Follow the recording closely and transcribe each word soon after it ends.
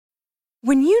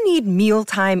When you need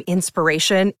mealtime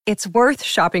inspiration, it's worth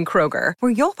shopping Kroger,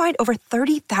 where you'll find over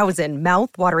 30,000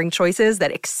 mouth-watering choices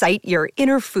that excite your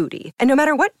inner foodie. And no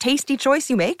matter what tasty choice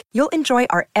you make, you'll enjoy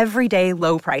our everyday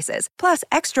low prices, plus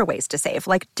extra ways to save,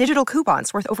 like digital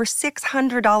coupons worth over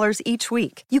 $600 each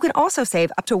week. You can also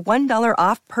save up to $1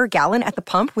 off per gallon at the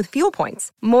pump with fuel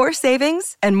points. More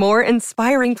savings and more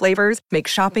inspiring flavors make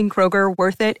shopping Kroger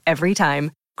worth it every time.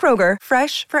 Kroger,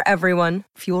 fresh for everyone.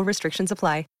 Fuel restrictions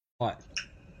apply. What?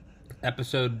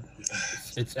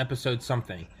 It's episode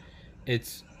something.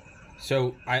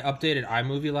 So I updated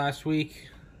iMovie last week,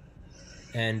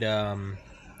 and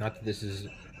not that this is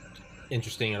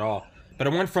interesting at all, but I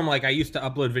went from I used to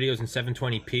upload videos in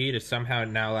 720p to somehow it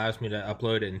now allows me to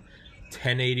upload in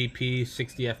 1080p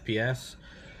 60 FPS.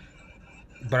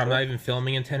 But I'm not even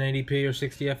filming in 1080p or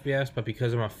 60 FPS, but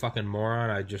because I'm a fucking moron,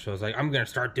 I was like, I'm gonna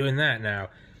start doing that now.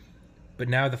 But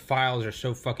now the files are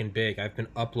so fucking big. I've been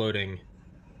uploading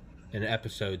an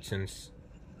episode since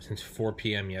 4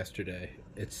 p.m. yesterday.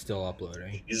 It's still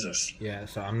uploading. Jesus. Yeah,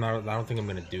 so I don't think I'm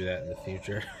gonna do that in the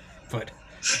future. But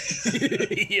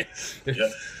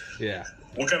yeah.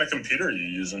 What kind of computer are you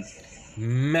using?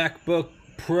 MacBook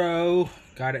Pro.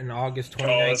 Got it in August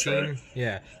 2019. Oh, that's right.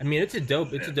 Yeah. I mean, it's a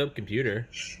dope computer.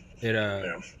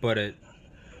 But I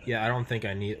don't think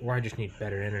I need, or I just need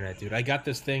better internet, dude. I got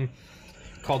this thing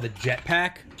called the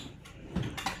Jetpack,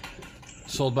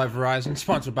 sold by Verizon,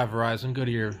 sponsored by Verizon. Go to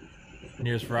your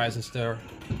nearest Verizon store,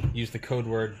 use the code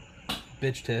word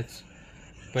bitch tits.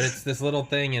 But it's this little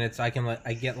thing, and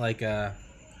I get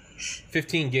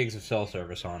 15 gigs of cell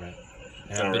service on it.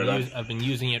 And I've been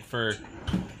using it for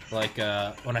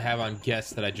when I have on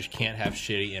guests that I just can't have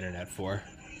shitty internet for,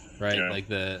 right? Yeah. Like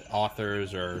the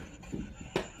authors or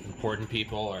important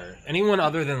people or anyone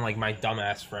other than my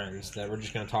dumbass friends that we're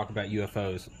just going to talk about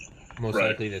UFOs most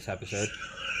likely this episode.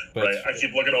 But I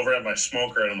keep looking over at my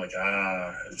smoker and I'm like,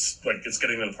 it's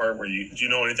getting to the part where do you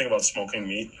know anything about smoking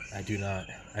meat? I do not.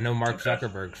 I know Mark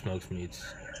Zuckerberg smokes meats.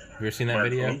 You ever seen that Mark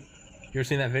video? who? You ever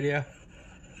seen that video?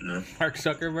 No. Mark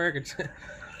Zuckerberg?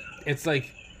 It's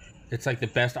like the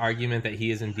best argument that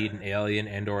he is indeed an alien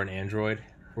and or an android,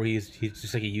 where he's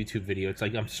just like a YouTube video. It's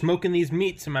like, I'm smoking these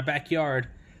meats in my backyard.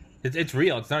 It's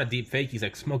real. It's not a deep fake. He's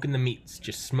like smoking the meats,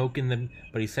 just smoking them.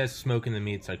 But he says smoking the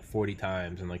meats 40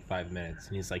 times in 5 minutes.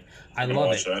 And he's like, I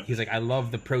love it. That. He's like, I love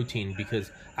the protein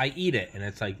because I eat it. And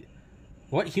it's like,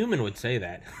 what human would say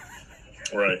that?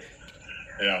 Right.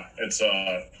 Yeah. It's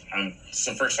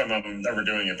the first time I'm ever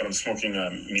doing it, but I'm smoking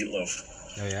meatloaf.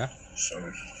 Oh yeah.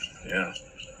 So yeah.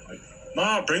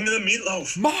 Mom, bring me the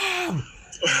meatloaf. Mom,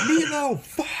 meatloaf.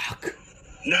 Fuck.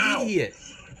 No. Idiot.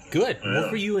 Good. Yeah. More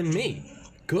for you and me.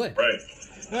 Good. Right.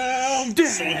 Oh, I'm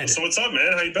dead. So what's up,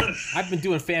 man? How you been? I've been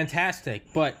doing fantastic,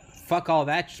 but fuck all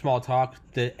that small talk.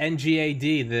 The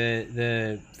NGAD,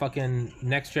 the fucking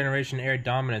next generation air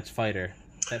dominance fighter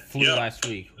that flew last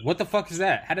week. What the fuck is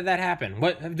that? How did that happen?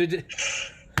 What did it?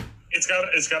 It's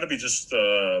got to be just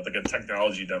a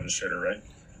technology demonstrator, right?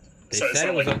 They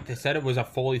said it was a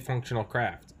fully functional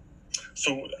craft.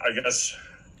 So I guess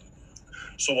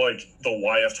the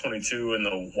YF-22 and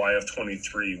the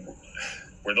YF-23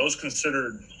 were those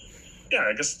considered? Yeah,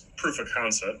 I guess proof of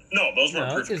concept. No, those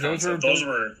weren't proof of concept. Those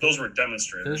were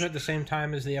demonstrators. Those were at the same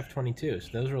time as the F-22. So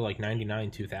those were 99,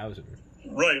 2000.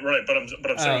 Right. But I'm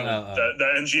saying the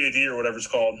NGAD or whatever it's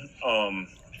called. I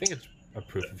think it's a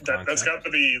proof of concept. That's got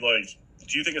to be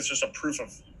do you think it's just a proof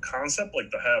of concept like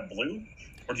the HAB Blue?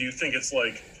 Or do you think it's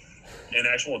an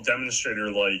actual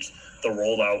demonstrator like the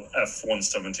rolled out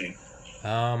F-117?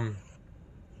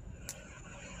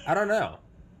 I don't know.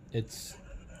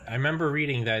 I remember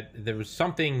reading that there was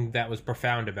something that was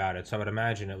profound about it, so I would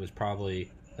imagine it was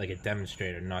probably a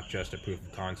demonstrator, not just a proof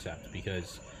of concept,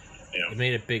 because it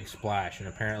made a big splash, and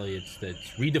apparently it's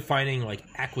redefining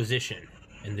acquisition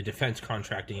in the defense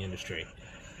contracting industry.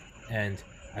 And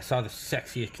I saw the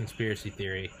sexiest conspiracy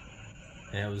theory,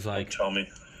 and it was tell me.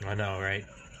 I know, right?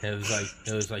 It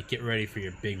was like get ready for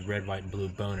your big red, white, and blue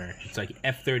boner. It's like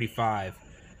F-35.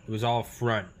 It was all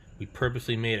front. We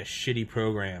purposely made a shitty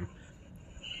program,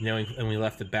 and we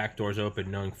left the back doors open,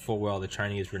 knowing full well the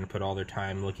Chinese were going to put all their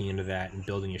time looking into that and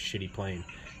building a shitty plane.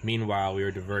 Meanwhile, we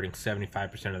were diverting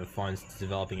 75% of the funds to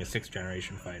developing a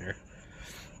 6th-generation fighter.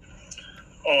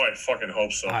 Oh, I fucking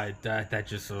hope so. That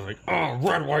just was like, oh,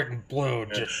 red, white, and blue.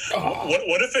 Yeah.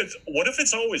 What if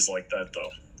it's always like that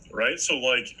though, right? So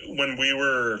when we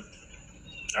were,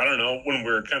 I don't know, when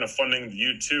we were kind of funding the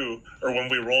U2, or when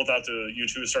we rolled out the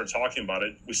U2 and started talking about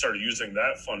it, we started using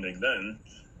that funding then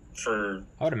for.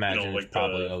 I would imagine it's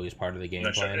probably always part of the game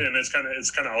plan, and it's kind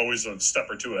of always a step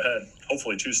or two ahead,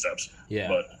 hopefully 2 steps. Yeah,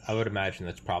 but I would imagine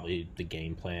that's probably the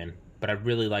game plan. But I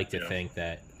really like to think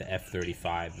that the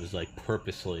F-35 was like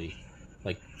purposely,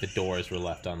 like the doors were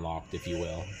left unlocked, if you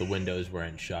will. The windows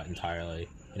weren't shut entirely.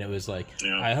 And it was like,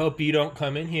 I hope you don't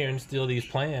come in here and steal these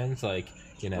plans. Like,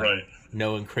 you know,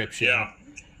 no encryption. Yeah.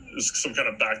 It's some kind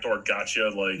of backdoor gotcha.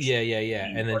 Like, yeah.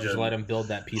 And then just let him build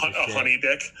that piece of shit. A honey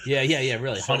dick? Yeah,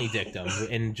 really. Honey dick them.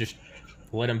 And just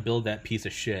let him build that piece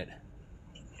of shit.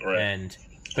 Right.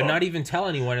 But not even tell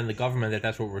anyone in the government that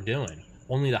that's what we're doing.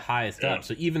 Only the highest up.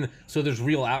 So there's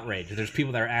real outrage. There's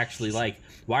people that are actually like,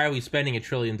 why are we spending $1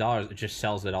 trillion? It just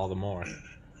sells it all the more.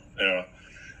 Yeah.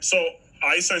 So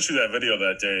I sent you that video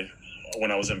that day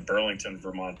when I was in Burlington,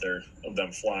 Vermont, there of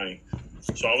them flying.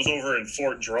 So I was over in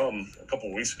Fort Drum a couple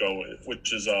of weeks ago,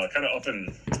 which is kind of up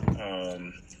in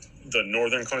the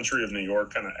northern country of New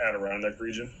York, kind of Adirondack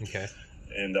region. Okay.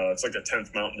 And it's like the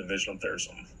 10th Mountain Division up there or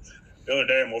something. The other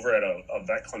day I'm over at a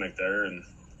vet clinic there, and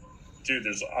dude,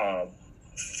 there's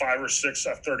 5 or 6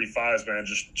 F-35s, man,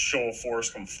 just show of force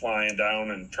come flying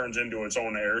down and turns into its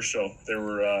own air show. They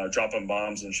were dropping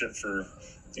bombs and shit for,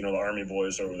 the Army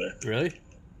boys over there. Really?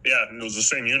 Yeah, and it was the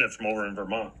same unit from over in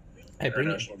Vermont. Hey, bring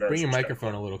your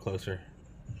microphone a little closer.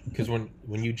 Because when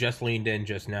you just leaned in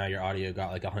just now, your audio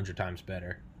got like 100 times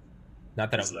better.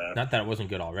 Not that it wasn't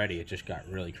good already. It just got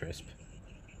really crisp.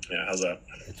 Yeah, how's that?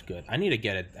 It's good. I need to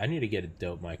get a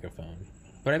dope microphone.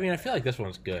 But I mean, I feel like this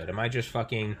one's good. Am I just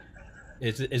fucking?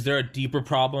 Is there a deeper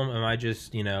problem? Am I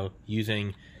just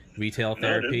using retail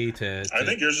therapy to? I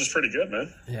think yours is pretty good,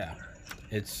 man. Yeah,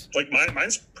 it's like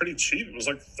mine's pretty cheap. It was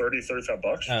like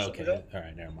 $35. Oh, okay. All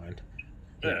right, never mind.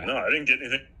 Yeah, no, I didn't get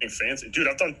anything fancy, dude.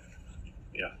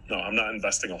 I'm not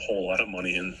investing a whole lot of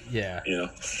money in. Yeah. Yeah.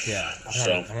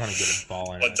 I want to get a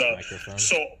ball in a microphone.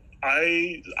 So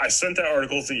I sent that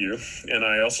article to you, and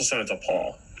I also sent it to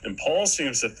Paul. And Paul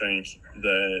seems to think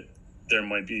that there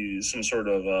might be some sort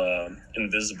of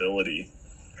invisibility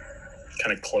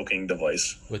kind of cloaking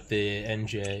device with the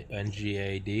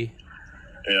NGAD.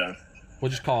 Yeah, we'll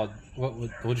just call it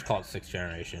 6th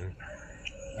generation.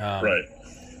 Right.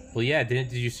 Well, yeah.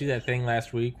 Did you see that thing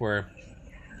last week where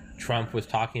Trump was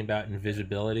talking about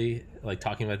invisibility, like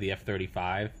talking about the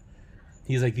F-35?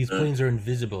 He's like, these planes are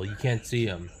invisible. You can't see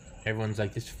them. Everyone's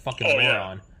like, this fucking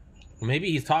moron. Yeah. Well, maybe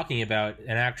he's talking about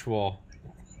an actual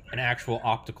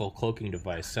optical cloaking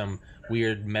device, some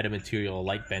weird metamaterial,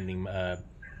 light bending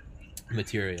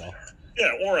material.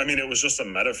 Yeah, or I mean, it was just a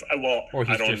metaphor. Well,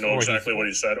 I don't know exactly what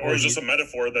he said. Or it's just a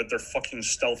metaphor that they're fucking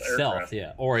stealth aircraft.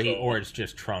 Yeah. Or it's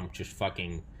just Trump just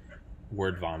fucking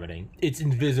word vomiting. It's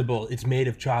invisible. It's made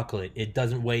of chocolate. It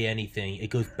doesn't weigh anything. It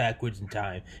goes backwards in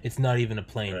time. It's not even a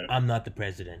plane. Right. I'm not the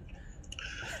president.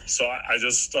 So I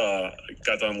just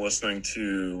got done listening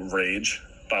to Rage,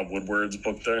 Bob Woodward's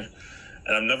book there,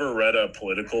 and I've never read a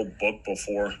political book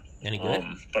before. Any good?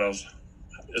 But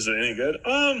is it any good?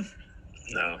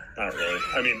 No, not really.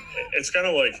 I mean, it's kind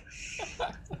of like,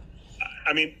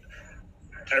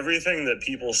 everything that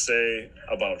people say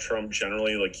about Trump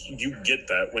generally, like, you get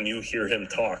that when you hear him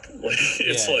talk. Like,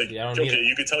 it's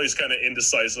you could tell he's kind of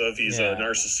indecisive. He's a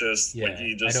narcissist. Yeah. Like,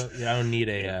 he just. I don't need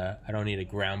a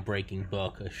groundbreaking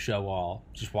book, a show all.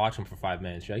 Just watch him for 5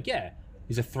 minutes. You're like, yeah,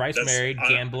 he's a thrice married,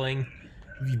 gambling,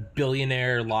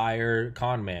 billionaire, liar,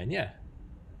 con man. Yeah.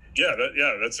 Yeah,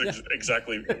 that's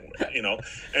exactly,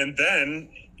 and then,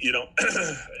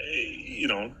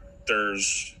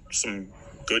 there's some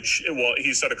good well,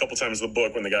 he said a couple times in the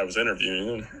book when the guy was interviewing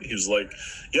him, he was like,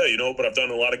 yeah, but I've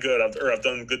done a lot of good, I've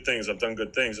done good things.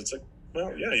 It's like,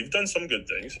 well, yeah, you've done some good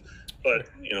things, but,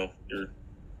 you're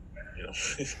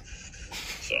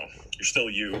so you're still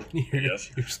you, I guess.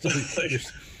 You're still, I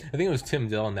think it was Tim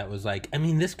Dillon that was like, I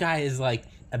mean, this guy is like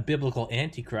a biblical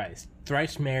antichrist,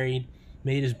 thrice married,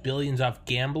 made his billions off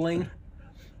gambling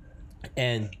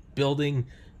and building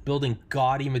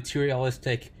gaudy,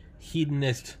 materialistic,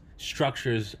 hedonist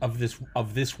structures of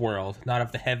this world, not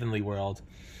of the heavenly world,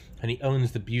 and he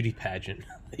owns the beauty pageant.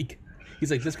 Like, he's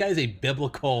like, this guy is a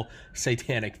biblical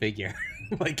satanic figure.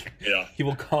 Like, yeah, he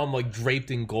will come like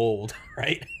draped in gold,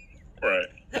 right? Right.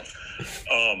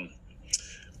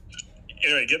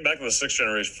 Anyway, getting back to the 6th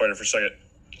generation fighter for a second.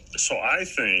 So I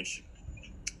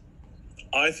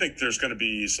think there's going to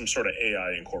be some sort of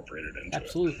AI incorporated into it.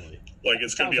 Absolutely. Like,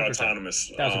 it's going to be autonomous.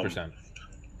 1,000%.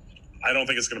 I don't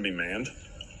think it's going to be manned.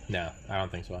 No, I don't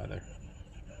think so either.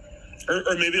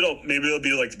 Or maybe it'll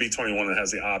be like the B-21 that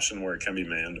has the option where it can be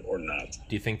manned or not.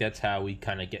 Do you think that's how we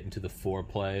kind of get into the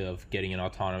foreplay of getting an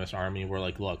autonomous army? We're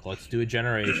like, look, let's do a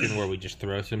generation where we just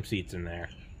throw some seats in there,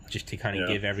 just to kind of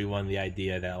give everyone the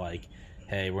idea that, like,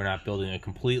 hey, we're not building a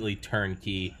completely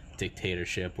turnkey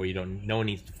dictatorship where no one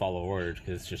needs to follow orders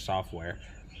because it's just software.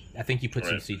 I think you put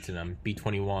some seats in them.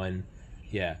 B-21,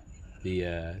 yeah.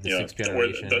 sixth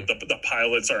generation. Where the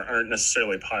pilots aren't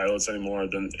necessarily pilots anymore.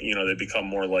 Then they become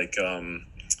more like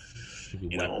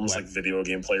almost like video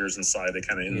game players inside. They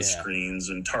kind of in the screens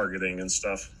and targeting and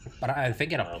stuff. But I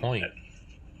think at a point,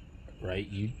 right?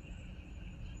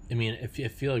 I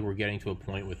feel like we're getting to a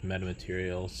point with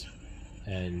metamaterials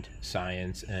and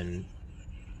science and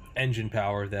engine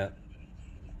power that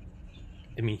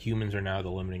humans are now the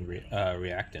limiting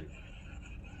reactant.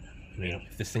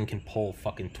 If this thing can pull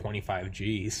fucking 25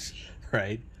 Gs,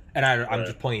 right? And I'm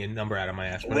just pulling a number out of my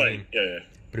ass. But right.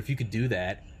 But if you could do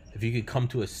that, if you could come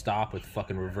to a stop with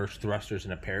fucking reverse thrusters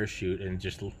and a parachute and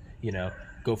just,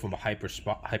 go from a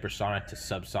hypersonic to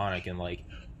subsonic in like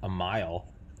a mile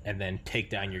and then take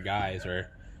down your guys,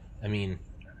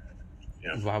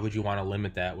 why would you want to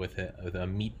limit that with a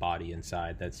meat body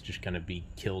inside that's just going to be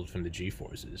killed from the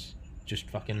G-forces? Just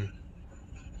fucking...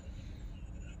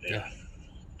 Yeah.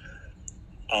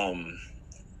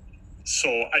 So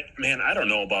I don't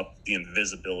know about the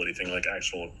invisibility thing, like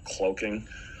actual cloaking.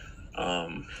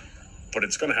 But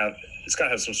it's gotta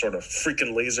have some sort of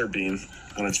freaking laser beam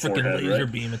on its forehead, freaking laser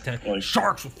right? beam attack. Like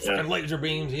sharks with freaking laser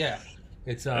beams. Yeah.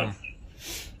 It's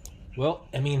well,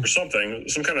 or something,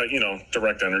 some kind of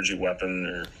direct energy weapon,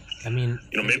 or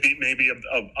maybe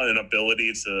an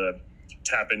ability to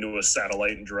tap into a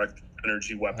satellite and direct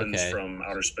energy weapons from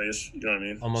outer space. You know what I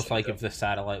mean? Almost like if the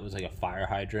satellite was like a fire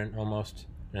hydrant, almost,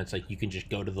 and it's like you can just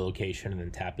go to the location and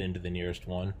then tap into the nearest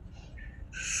one.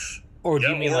 Or do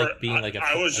you mean like being like a?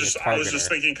 I was just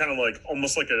thinking kind of like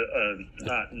almost like a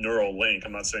not neural link.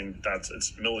 I'm not saying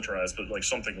it's militarized, but like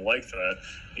something like that.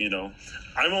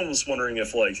 I'm almost wondering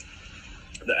if like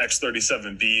the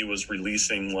X-37B was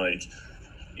releasing like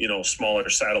smaller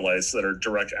satellites that are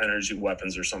direct energy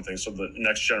weapons or something. So the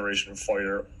next generation of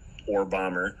fighter or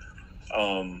bomber,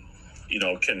 can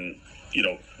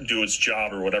do its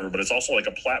job or whatever. But it's also like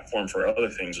a platform for other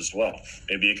things as well.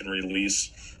 Maybe it can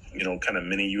release kind of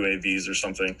mini UAVs or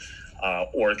something,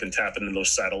 or it can tap into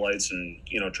those satellites and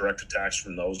direct attacks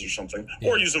from those or something,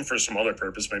 or use them for some other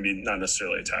purpose, maybe not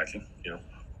necessarily attacking.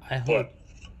 I hope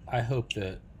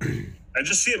that I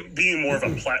just see it being more of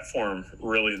a platform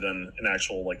really than an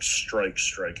actual like strike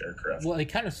aircraft. Well,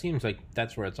 it kind of seems like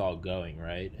that's where it's all going,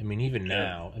 right? Even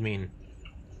now,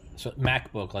 so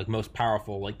MacBook, like most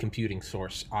powerful like computing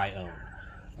source I own.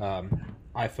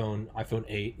 iPhone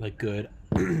 8, like good.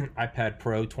 iPad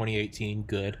Pro 2018,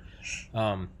 good.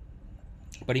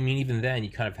 But even then, you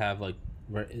kind of have like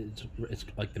it's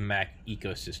like the Mac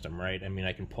ecosystem, right?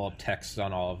 I can pull up texts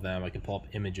on all of them. I can pull up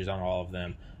images on all of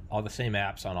them. All the same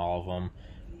apps on all of them.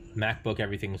 MacBook,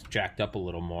 everything's jacked up a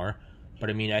little more. But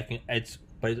it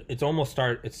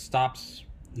stops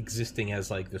existing as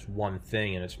like this one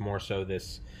thing, and it's more so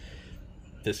this.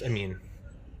 I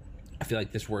feel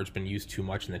like this word's been used too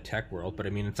much in the tech world, but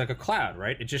it's like a cloud,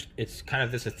 right? It's kind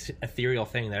of this ethereal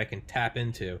thing that I can tap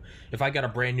into. If I got a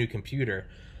brand new computer,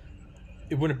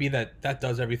 it wouldn't be that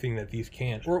does everything that these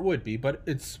can, or it would be, but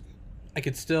I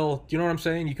could still, do you know what I'm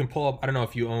saying? You can pull up, I don't know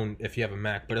if you have a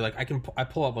Mac, but like I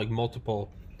pull up like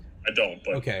multiple. I don't,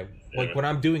 but okay. Like when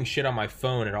I'm doing shit on my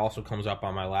phone, it also comes up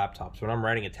on my laptop. So when I'm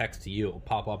writing a text to you, it'll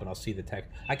pop up and I'll see the text.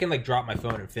 I can like drop my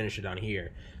phone and finish it on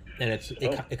here. And it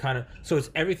kind of, so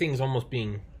everything's almost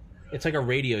it's like a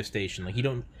radio station. Like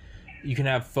you can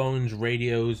have phones,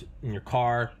 radios in your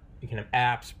car, you can have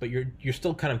apps, but you're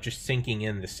still kind of just syncing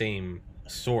in the same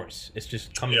source. It's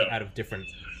just coming out of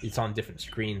it's on different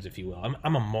screens, if you will.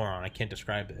 I'm a moron. I can't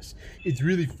describe this. It's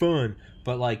really fun,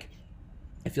 but like,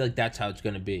 I feel like that's how it's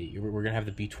going to be. We're going to have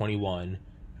the B-21.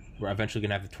 We're eventually going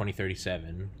to have the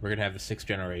 2037. We're going to have the 6th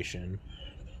generation.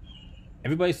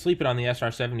 Everybody's sleeping on the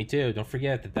SR-72. Don't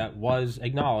forget that was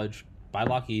acknowledged by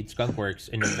Lockheed Skunk Works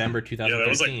in November 2013. Yeah, that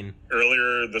was like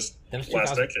earlier this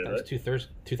last decade, right? That was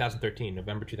 2013,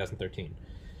 November 2013.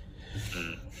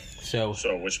 So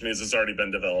which means it's already been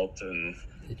developed and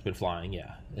it's been flying,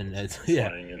 and it's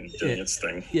flying and doing its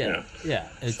thing. Yeah.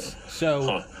 It's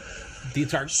so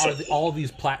these are all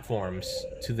these platforms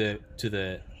to the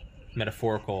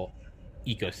metaphorical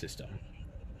ecosystem.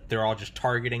 They're all just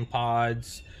targeting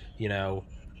pods.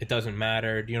 It doesn't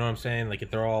matter. Do you know what I'm saying? Like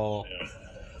they're all. Yeah.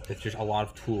 It's just a lot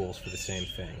of tools for the same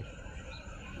thing.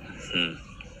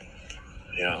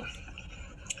 Yeah,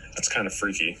 that's kind of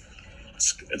freaky.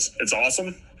 It's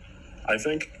awesome, I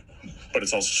think, but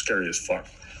it's also scary as fuck.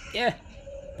 Yeah,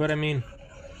 but we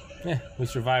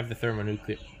survived the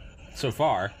thermonuclear so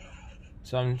far.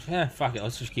 So fuck it.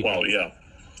 Let's just keep. Well, yeah.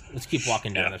 Let's keep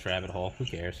walking down this rabbit hole. Who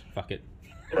cares? Fuck it.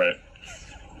 Right.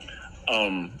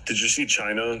 Did you see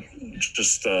China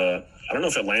just, I don't know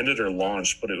if it landed or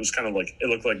launched, but it was kind of like, it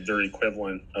looked like their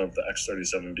equivalent of the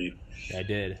X-37B. Yeah, I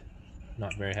did.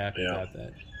 Not very happy about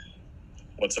that.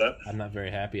 What's that? I'm not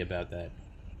very happy about that.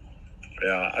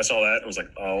 Yeah, I saw that and was like,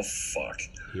 oh, fuck.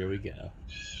 Here we go.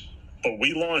 But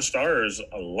we launched ours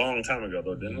a long time ago,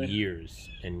 though, didn't we? Years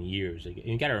and years ago.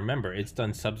 And you got to remember, it's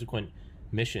done subsequent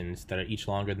missions that are each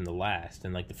longer than the last.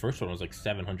 And, like, the first one was, like,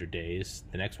 700 days.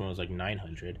 The next one was, like,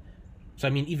 900. So,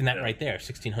 I mean, even that right there,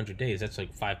 1,600 days, that's,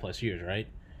 like, 5+ years, right?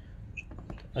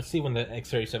 Let's see when the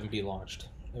X-37B launched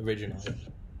originally.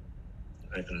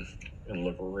 I can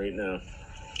look right now.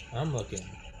 I'm looking,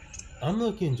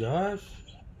 Josh.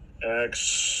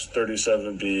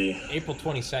 X-37B. April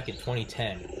 22nd,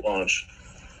 2010. Launch.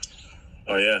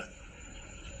 Oh, yeah.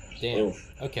 Damn. Ooh.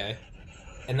 Okay.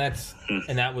 And that's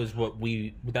what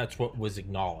was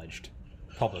acknowledged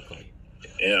publicly.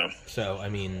 Yeah. So, I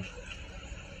mean,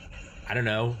 I don't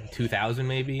know, 2000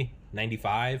 maybe?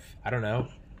 95? I don't know.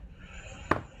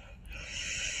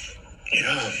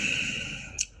 Yeah.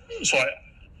 So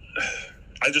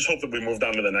I just hope that we move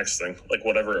on to the next thing. Like,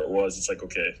 whatever it was, it's like,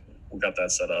 okay, we got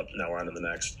that set up. Now we're on to the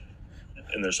next.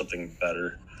 And there's something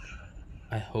better.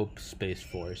 I hope Space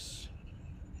Force.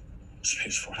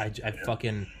 Space Force. I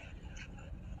fucking...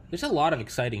 There's a lot of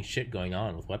exciting shit going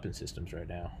on with weapon systems right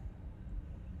now.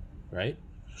 Right?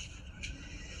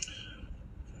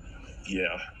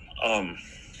 Yeah.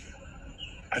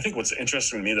 I think what's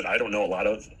interesting to me that I don't know a lot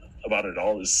about it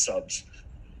all is subs.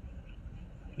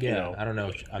 Yeah, you know? I don't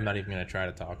know. I'm not even going to try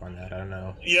to talk on that. I don't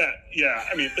know. Yeah.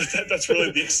 I mean, that's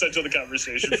really the extent of the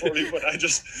conversation for me, but I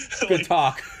just... Good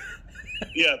talk.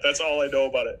 Yeah, that's all I know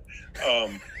about it.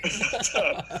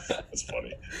 That's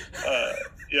funny.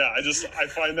 Yeah, I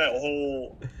find that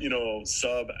whole,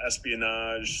 sub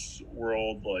espionage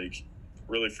world, like,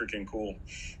 really freaking cool.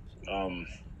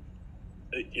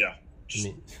 Yeah.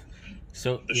 Shit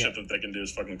that they can do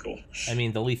is fucking cool. I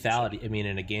mean, the lethality,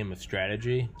 in a game of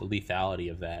strategy, the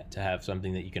lethality of that, to have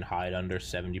something that you can hide under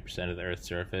 70% of the Earth's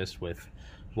surface with,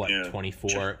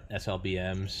 24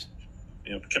 SLBMs.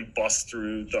 Can bust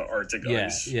through the Arctic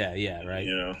ice. Yeah, right.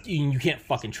 You can't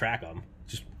fucking track them.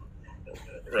 Just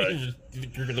right.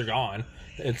 They're gone.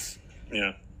 It's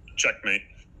checkmate.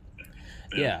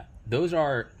 Yeah, those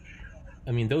are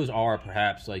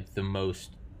perhaps like the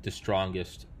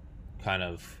strongest kind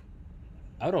of,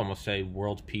 I would almost say,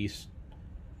 world peace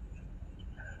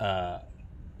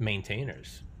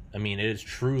maintainers. I mean, it is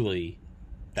truly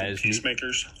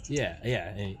peacemakers. Yeah,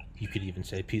 and you could even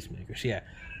say peacemakers. Yeah.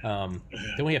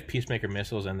 Then we have Peacemaker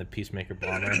missiles and the Peacemaker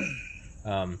bomber.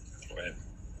 Right.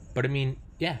 But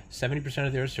 70%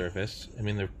 of their surface.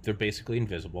 They're basically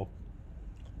invisible.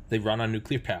 They run on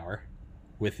nuclear power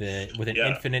with an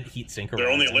infinite heat sink. They're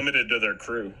only limited to their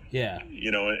crew. Yeah.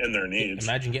 And their needs.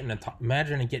 Imagine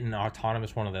getting an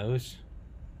autonomous one of those.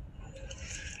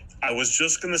 I was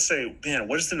just gonna say, man,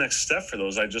 what is the next step for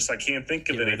those? I can't think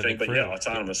of anything. But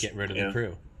autonomous. Get rid of the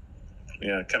crew.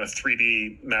 Yeah, kind of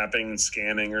 3D mapping,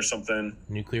 scanning, or something.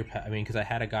 Nuclear. Because I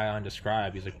had a guy on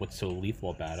Describe. He's like, "What's so lethal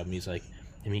about him?" He's like,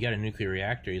 "And you got a nuclear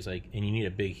reactor." He's like, "And you need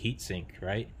a big heat sink,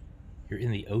 right? You're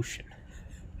in the ocean.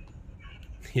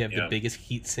 You have the biggest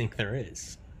heat sink there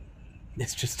is.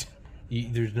 It's just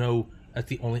that's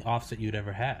the only offset you'd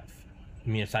ever have.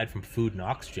 Aside from food and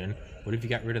oxygen, what if you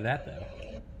got rid of that though?"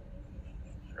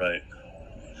 Right.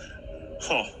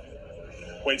 Huh.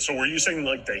 Wait, so were you saying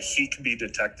like the heat can be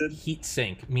detected? Heat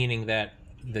sink, meaning that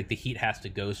the heat has to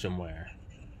go somewhere.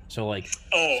 So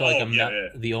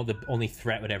the only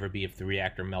threat would ever be if the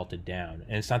reactor melted down.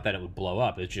 And it's not that it would blow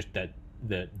up, it's just that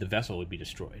the vessel would be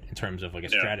destroyed. In terms of like a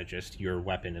strategist, your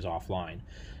weapon is offline.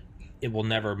 It will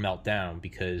never melt down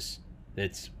because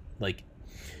it's like,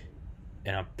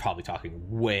 and I'm probably talking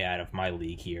way out of my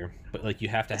league here, but like you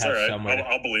have to have somewhere.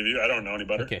 I'll believe you. I don't know any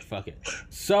better. Okay, fuck it.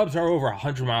 Subs are over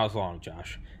 100 miles long,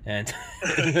 Josh, and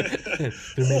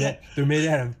they're made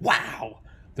out of wow.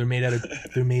 They're made out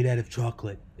of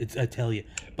chocolate. I tell you,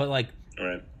 but like,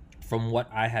 right. From what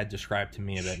I had described to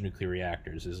me about nuclear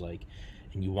reactors is like,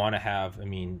 and you want to have,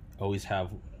 always have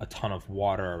a ton of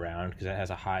water around because it has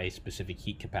a high specific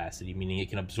heat capacity, meaning it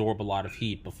can absorb a lot of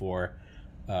heat before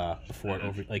it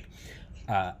over like.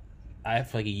 I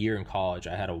have like a year in college.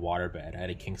 I had a waterbed. I had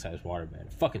a king size waterbed.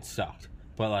 It fucking sucked.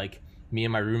 But like me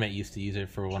and my roommate used to use it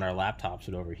for when our laptops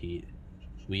would overheat.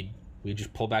 We'd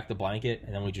just pull back the blanket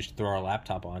and then we just throw our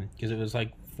laptop on because it was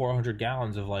like 400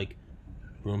 gallons of like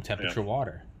room temperature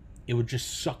water. It would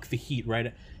just suck the heat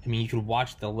right. You could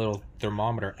watch the little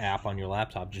thermometer app on your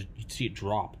laptop. You'd see it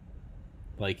drop.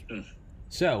 Like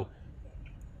so,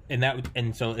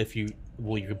 so if you.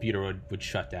 Well, your computer would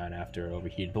shut down after it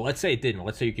overheated. But let's say it didn't.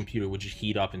 Let's say your computer would just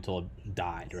heat up until it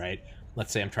died, right?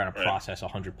 Let's say I'm trying to process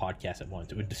 100 podcasts at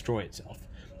once. It would destroy itself.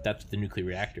 That's what the nuclear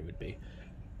reactor would be.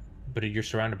 but you're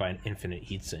surrounded by an infinite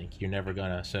heatsink. You're never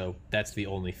gonna. So that's the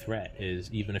only threat.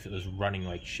 Is even if it was running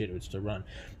like shit, it would still run.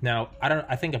 Now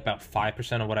I think about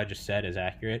 5% of what I just said is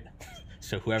accurate.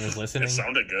 So whoever's listening, it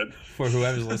sounded good. For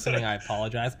whoever's listening, I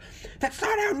apologize. That's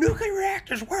not how nuclear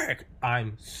reactors work.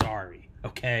 I'm sorry.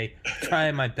 Okay,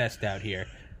 trying my best out here,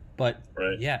 but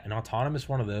yeah, an autonomous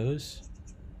one of those.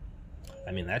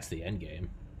 I mean, that's the end game.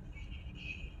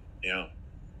 Yeah.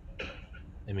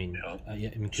 I mean,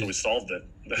 so we solved it.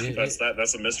 That's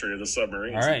the mystery of the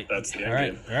submarines. All right, that's the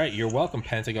end game. All right, you're welcome,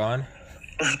 Pentagon.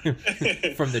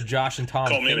 From the Josh and Tom.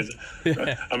 Call me.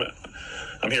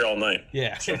 I'm here all night.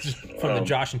 Yeah, so, from the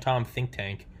Josh and Tom think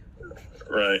tank.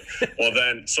 Right. Well,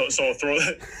 then, so throw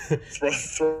that.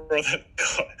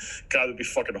 God, that'd be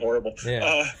fucking horrible.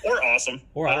 Yeah. Or awesome.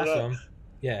 Or awesome.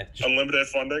 Yeah. Unlimited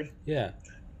funding. Yeah.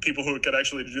 People who could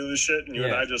actually do this shit, and you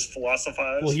and I just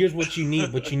philosophize. Well, here's what you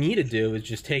need. What you need to do is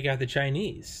just take out the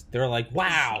Chinese. They're like,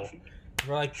 wow.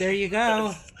 We're like, there you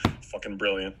go. Fucking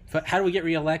brilliant. But how do we get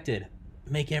reelected?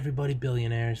 Make everybody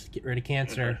billionaires. Get rid of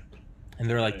cancer. And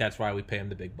they're like, that's why we pay them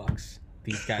the big bucks.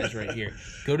 These guys right here.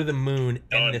 Go to the moon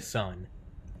and the sun.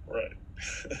 Right.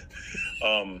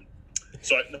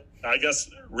 So I guess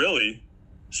really,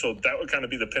 so that would kind of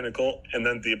be the pinnacle, and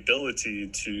then the ability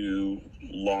to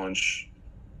launch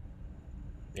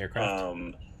aircraft,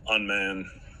 unmanned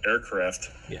aircraft,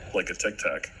 like a Tic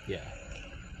Tac. Yeah.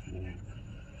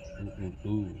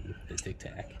 Ooh, the Tic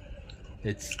Tac.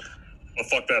 It's. Well,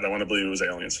 fuck that. I want to believe it was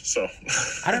aliens. So.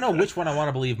 I don't know which one I want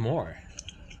to believe more.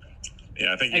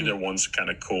 Yeah, I think either one's kind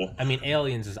of cool. I mean,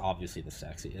 aliens is obviously the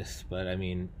sexiest, but I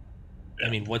mean,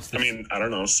 what's the? I mean, I don't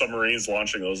know. Submarines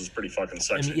launching those is pretty fucking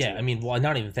sexy. I mean, well,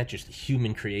 not even that, just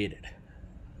human created.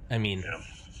 I mean,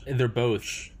 they're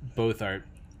both are,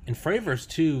 and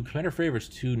Commander Fravor's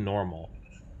too normal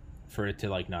for it to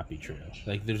like not be true.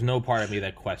 Like, there's no part of me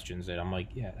that questions it. I'm like,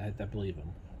 yeah, I believe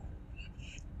him.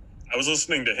 I was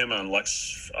listening to him on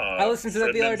Lex. I listened to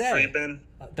that the other day. Friedman.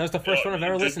 That was the first one I've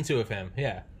ever listened to of him.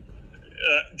 Yeah.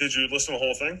 Did you listen to the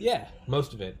whole thing? Yeah,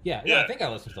 most of it. Yeah, I think I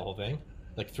listened to the whole thing.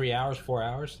 Like 3 hours, 4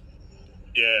 hours.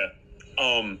 Yeah.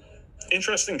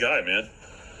 Interesting guy, man.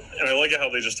 And I like it how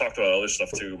they just talked about other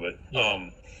stuff too, but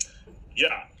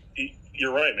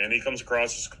you're right, man. He comes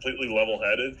across as completely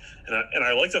level-headed, and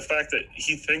I like the fact that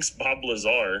he thinks Bob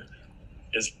Lazar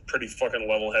is pretty fucking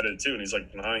level-headed too, and he's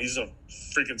like, nah, he's a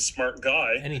freaking smart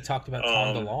guy. And he talked about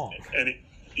Tom DeLonge.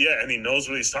 And he knows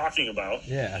what he's talking about.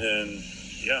 Yeah. And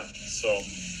so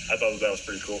I thought that was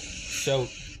pretty cool. So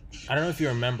I don't know if you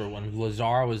remember when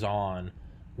Lazar was on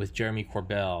with Jeremy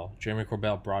Corbell. Jeremy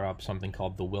Corbell brought up something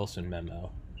called the Wilson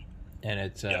Memo, and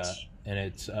it's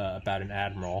about an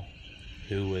admiral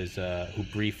who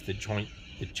briefed the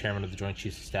chairman of the Joint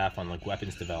Chiefs of Staff on like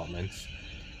weapons developments.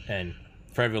 And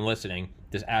for everyone listening,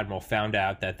 this admiral found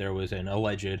out that there was an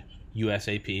alleged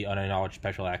USAP, Unacknowledged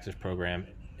Special Access Program,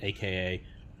 aka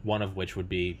one of which would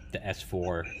be the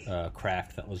S-4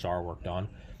 craft that Lazar worked on,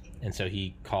 and so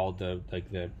he called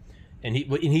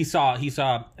he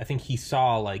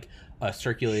saw like a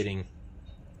circulating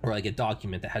or like a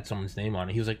document that had someone's name on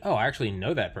it. He was like, oh, I actually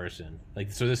know that person.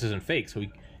 Like, so this isn't fake. So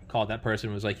he called that person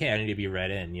and was like, hey, I need to be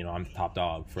read in. You know, I'm the top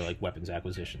dog for like weapons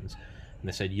acquisitions. And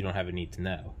they said, you don't have a need to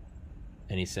know.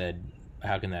 And he said,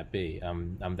 how can that be?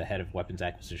 I'm the head of weapons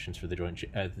acquisitions for the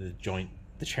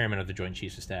chairman of the Joint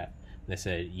Chiefs of Staff. And they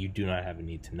said, you do not have a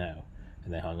need to know.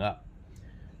 And they hung up.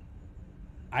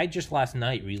 I just last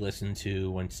night re-listened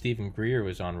to when Stephen Greer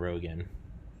was on Rogan,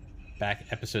 back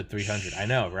episode 300. I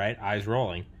know, right? Eyes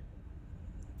rolling.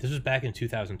 This was back in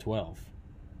 2012.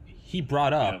 He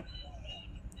brought up,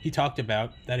 he talked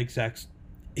about that exact,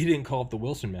 he didn't call it the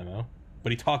Wilson Memo,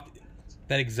 but he talked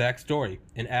that exact story,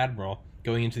 an admiral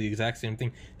going into the exact same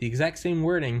thing, the exact same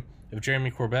wording of Jeremy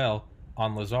Corbell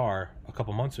on Lazar a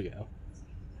couple months ago.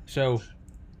 So,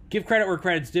 give credit where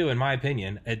credit's due, in my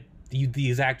opinion, at the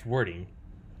exact wording.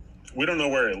 We don't know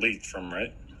where it leaked from,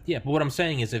 right? Yeah, but what I'm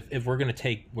saying is if we're going to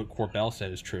take what Corbell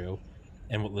said is true,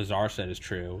 and what Lazar said is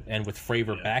true, and with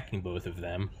Fravor backing both of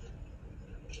them,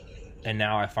 and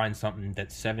now I find something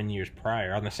that's 7 years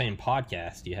prior, on the same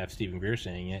podcast, you have Stephen Greer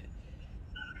saying it,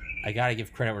 I got to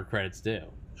give credit where credit's due.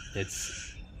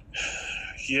 It's...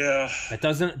 Yeah.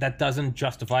 That doesn't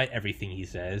justify everything he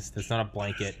says. That's not a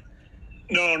blanket...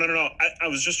 No. I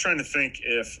was just trying to think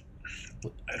if...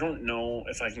 I don't know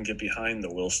if I can get behind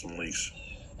the Wilson leaks.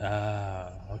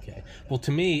 Okay. Well,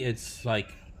 to me, it's like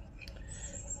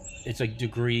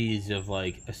degrees of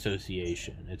like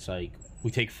association. It's like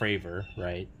we take Fravor,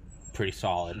 right? Pretty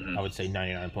solid. Mm-hmm. I would say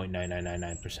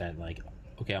 99.9999%. Like,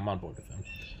 okay, I'm on board with him.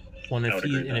 Well,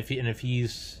 if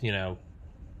he's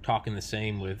talking the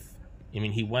same with I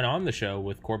mean, he went on the show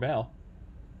with Corbell,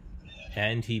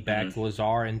 and he backed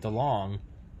Lazar and DeLong.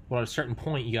 Well, at a certain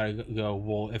point, you gotta go.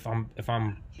 Well, if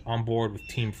I'm on board with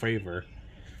Team Fravor,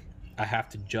 I have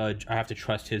to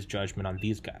trust his judgment on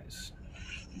these guys,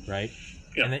 right?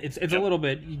 Yeah. And it's a little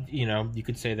bit, you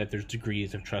could say that there's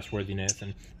degrees of trustworthiness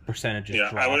and percentages. Yeah,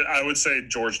 drop. I would say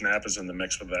George Knapp is in the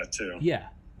mix with that too. Yeah,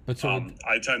 but so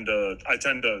I tend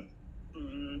to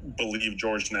believe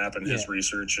George Knapp and his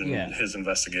research and his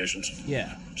investigations.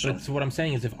 Yeah, so what I'm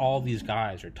saying is, if all these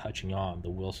guys are touching on the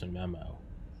Wilson memo,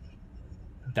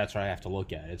 that's what I have to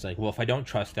look at. It's like, well, if I don't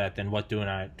trust that, then what do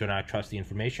I trust the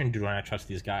information? Do I not trust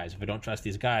these guys? If I don't trust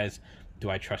these guys, do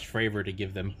I trust Fravor to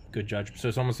give them good judgment? So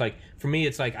it's almost like, for me,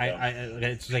 it's like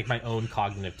it's like my own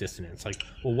cognitive dissonance. Like,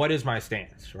 well, what is my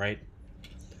stance, right?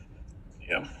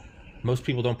 Yeah. Most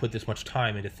people don't put this much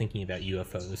time into thinking about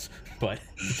UFOs, but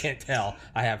you can't tell.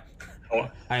 I have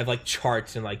like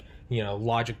charts and like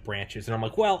logic branches, and I'm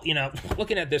like, well,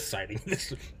 looking at this sighting,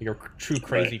 this you're a true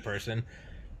crazy person.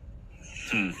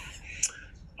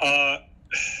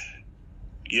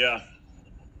 Yeah,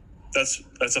 that's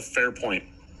a fair point.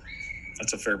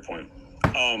 That's a fair point.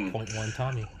 Point one,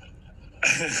 Tommy.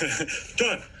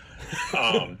 Done.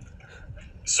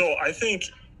 So I think,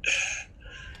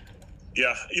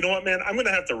 yeah, you know what, man? I'm going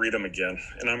to have to read them again,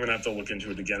 and I'm going to have to look into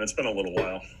it again. It's been a little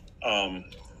while.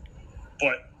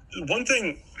 But one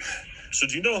thing, so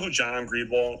do you know who John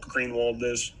Greenwald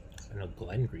is? I know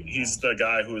Glenn Greenwald. He's the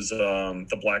guy who's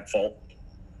the Black Vault.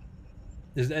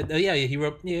 Is that, he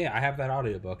wrote, I have that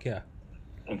audiobook, yeah.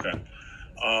 Okay.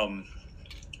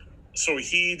 So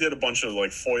he did a bunch of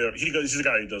like FOIA. He's the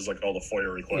guy who does like all the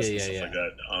FOIA requests and stuff like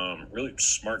that. Really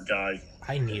smart guy.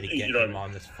 I need to get him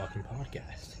on this fucking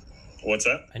podcast. What's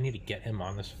that? I need to get him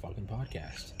on this fucking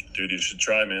podcast. Dude, you should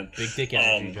try, man. Big dick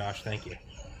energy, Josh. Thank you.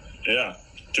 Yeah,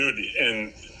 dude,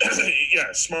 and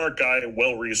smart guy,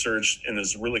 well researched, and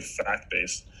is really fact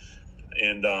based.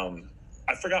 And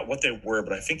I forgot what they were,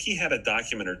 but I think he had a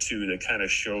document or two that kind of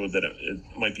showed that it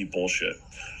might be bullshit.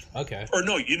 Okay. Or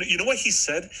no, you know what he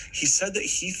said? He said that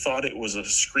he thought it was a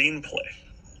screenplay.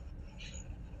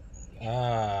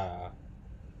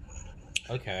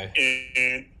 Okay.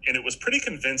 And it was pretty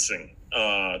convincing.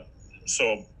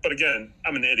 But again,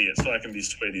 I'm an idiot, so I can be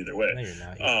swayed either way. No, you're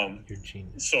not. You're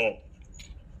genius. So,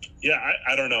 yeah,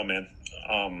 I don't know, man.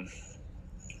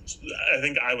 I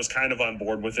think I was kind of on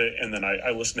board with it, and then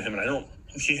I listened to him, and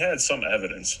he had some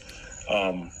evidence.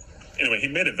 Anyway, he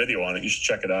made a video on it. You should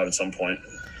check it out at some point.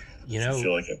 If you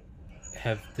feel like it.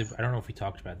 I don't know if we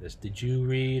talked about this. Did you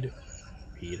read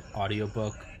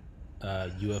audiobook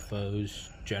UFOs,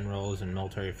 Generals, and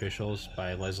Military Officials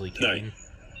by Leslie Keating?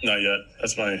 Not yet.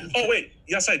 That's my... Oh, wait.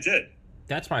 Yes, I did.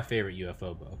 That's my favorite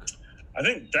UFO book. I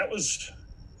think that was...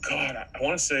 God, I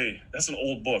want to say that's an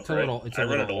old book, right? I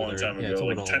read it a long time ago,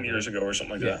 like 10 years ago or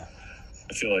something like that.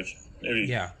 I feel like maybe...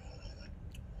 Yeah.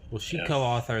 Well, she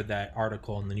co-authored that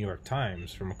article in the New York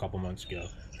Times from a couple months ago.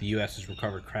 The U.S. has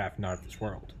recovered craft not of this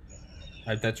world.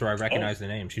 That's where I recognize the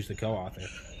name. She's the co-author.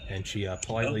 And she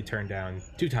politely turned down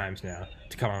 2 times now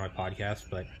to come on my podcast,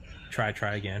 but try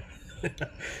again.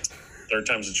 Third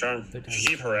time's a charm.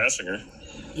 Keep harassing her.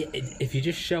 Yeah, if you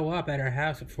just show up at her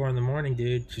house at 4 a.m,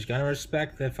 dude, she's gonna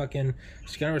respect the A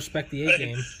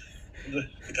game. The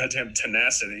goddamn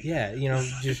tenacity. Yeah,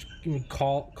 just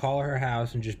call her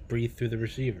house and just breathe through the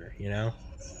receiver. Yeah.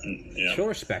 She'll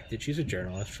respect it. She's a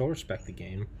journalist. She'll respect the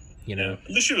game. Yeah. At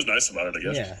least she was nice about it,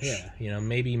 I guess. Yeah.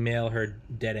 Maybe mail her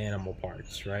dead animal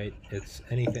parts. Right? It's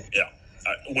anything. Yeah.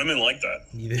 Women like that.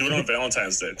 Do it on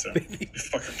Valentine's Day too.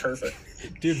 Fucking perfect.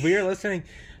 Dude, we were listening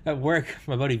at work.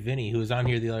 My buddy Vinny, who was on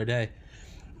here the other day,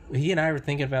 he and I were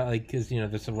thinking about because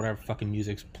this is whatever fucking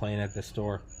music's playing at the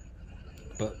store.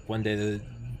 But one day the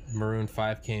Maroon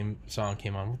 5 song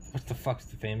came on. What the fuck's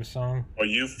the famous song? Oh,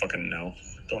 you fucking know.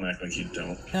 Don't act like you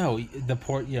don't. No,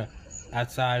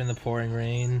 outside in the pouring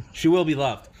rain, she will be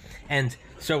loved. And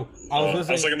so I was listening.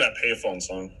 I was looking at that payphone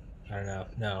song. I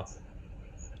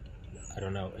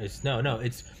don't know.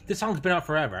 This song's been out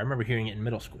forever. I remember hearing it in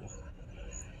middle school.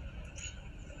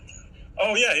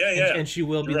 Oh yeah. And she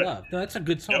will be loved. No, that's a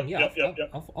good song. Yep.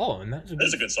 And that's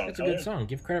a good song. That's a good song.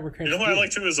 Give credit where credit's due. You know what I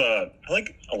like too is I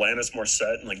like Alanis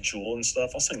Morissette and like Jewel and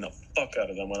stuff. I'll sing the fuck out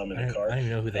of them when I'm in the car. I don't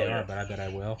even know who they are, but I bet I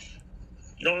will.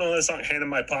 You don't know that song, Hand in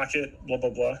My Pocket, blah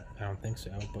blah blah? I don't think so.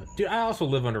 But dude, I also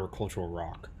live under a cultural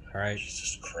rock. All right.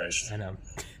 Jesus Christ. I know.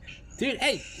 Dude,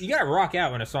 hey, you gotta rock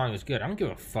out when a song is good. I don't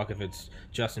give a fuck if it's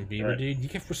Justin Bieber, dude. You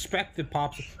can respect the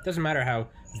pops. Doesn't matter how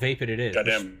vapid it is.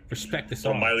 Goddamn. Respect the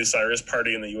song. Miley Cyrus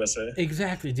Party in the USA.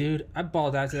 Exactly, dude. I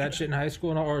balled out to that shit in high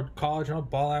school or college, and I'll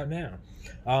ball out now.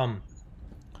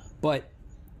 But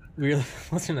we were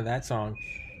listening to that song,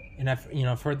 and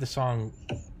I've heard the song.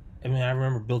 I mean, I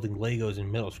remember building Legos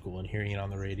in middle school and hearing it on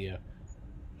the radio.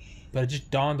 But it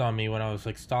just dawned on me when I was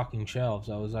like stocking shelves.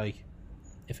 I was like,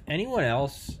 if anyone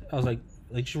else, I was like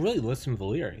you should really listen to the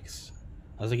lyrics.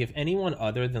 I was like, if anyone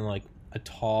other than like a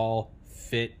tall,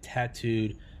 fit,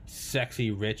 tattooed,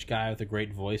 sexy, rich guy with a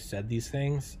great voice said these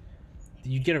things,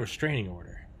 you'd get a restraining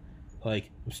order.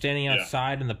 Like, I'm standing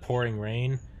outside in the pouring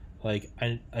rain. Like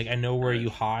I know where you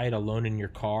hide alone in your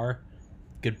car.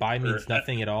 Goodbye means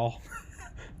nothing at all.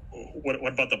 What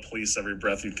about the police every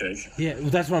breath you take? Yeah, well,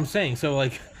 that's what I'm saying. So,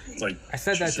 like I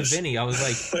said Jesus. that to Vinny. I was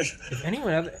like, if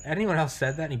anyone else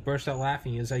said that, and he burst out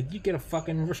laughing, he was like, you get a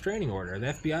fucking restraining order. The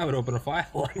FBI would open a file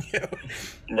on you.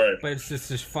 Right. But it's just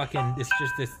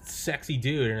this sexy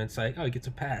dude, and it's like, oh, he gets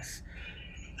a pass.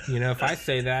 You know, if I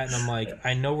say that, and I'm like,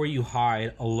 I know where you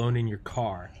hide alone in your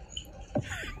car.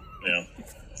 Yeah.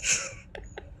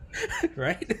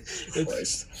 Right?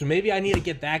 So maybe I need to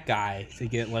get that guy to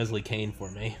get Leslie Kane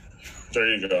for me. There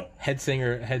you go.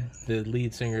 The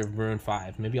lead singer of Maroon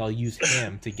 5. Maybe I'll use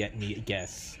him to get me a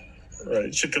guess.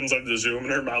 Right. She comes up to Zoom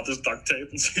and her mouth is duct tape,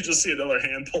 and so you just see another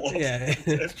hand pull up. Yeah,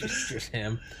 it's just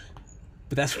him.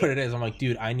 But that's what it is. I'm like,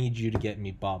 dude, I need you to get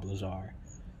me Bob Lazar.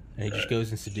 And he just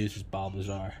goes and seduces Bob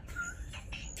Lazar.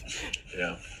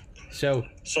 Yeah. So.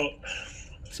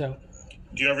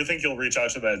 Do you ever think you'll reach out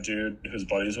to that dude who's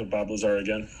buddies with Bob Lazar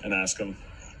again and ask him?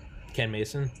 Ken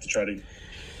Mason? To try to...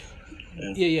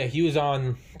 Yeah. He was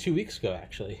on 2 weeks ago,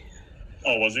 actually.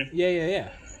 Oh, was he? Yeah.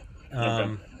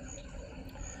 Okay.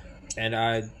 And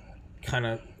I kind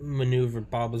of maneuvered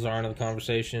Bob Lazar into the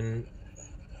conversation,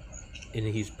 and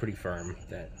he's pretty firm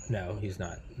that no, he's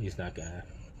not gonna,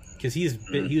 because he's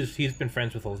been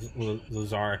friends with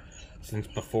Lazar since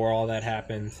before all that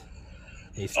happened.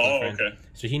 He's still friends. Okay.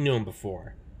 So he knew him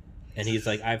before, and he's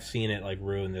like, I've seen it like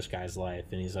ruin this guy's life,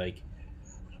 and he's like,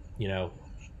 you know,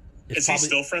 is he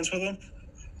still friends with him?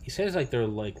 He says like they're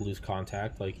like lose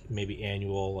contact, like maybe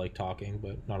annual like talking,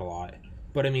 but not a lot.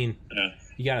 But I mean,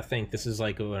 you gotta think this is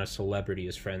like when a celebrity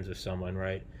is friends with someone,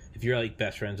 right? If you're like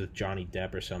best friends with Johnny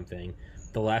Depp or something,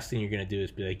 the last thing you're gonna do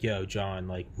is be like, yo, John,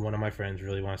 like one of my friends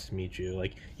really wants to meet you.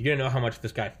 Like, you're gonna know how much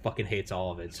this guy fucking hates all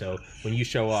of it. So when you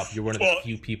show up, you're one of the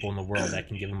few people in the world that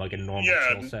can give him like a normal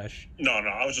chill sesh. No,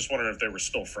 I was just wondering if they were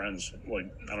still friends.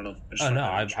 Like, I don't know. Oh no,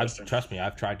 I've trust me,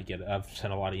 I've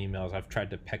sent a lot of emails. I've tried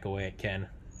to peck away at Ken,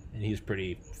 and he's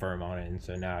pretty firm on it. And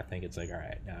so now I think it's like, all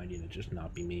right, now I need to just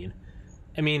not be mean.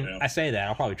 I mean, I say that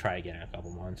I'll probably try again in a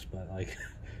couple months, but like,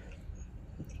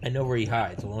 I know where he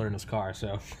hides, alone in his car.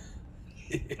 So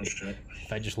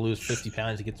if I just lose 50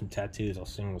 pounds to get some tattoos, I'll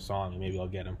sing the song and maybe I'll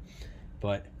get him.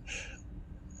 But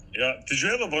yeah, did you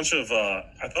have a bunch of?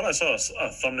 I thought I saw a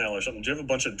thumbnail or something. Did you have a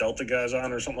bunch of Delta guys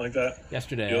on or something like that?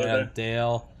 Yesterday, I had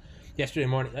Dale. Yesterday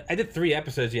morning, I did 3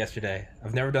 episodes yesterday.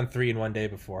 I've never done 3 in one day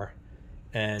before,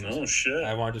 and oh shit,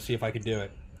 I wanted to see if I could do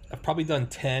it. I've probably done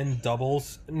 10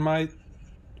 doubles in my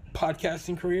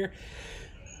podcasting career,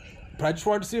 but I just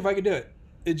wanted to see if I could do it.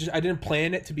 I didn't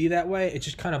plan it to be that way. It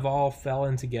just kind of all fell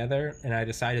in together, and I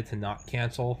decided to not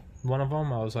cancel one of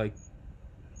them. I was like,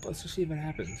 let's just see if it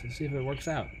happens. Let's see if it works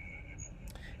out.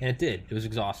 And it did. It was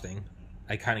exhausting.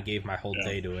 I kind of gave my whole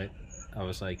day to it. I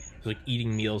was like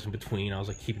eating meals in between. I was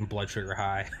like keeping blood sugar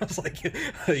high. I was like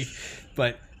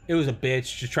but it was a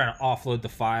bitch just trying to offload the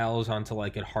files onto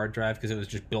like a hard drive because it was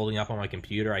just building up on my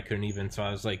computer. I couldn't even, so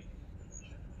I was like,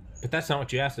 but that's not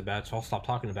what you asked about, so I'll stop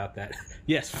talking about that.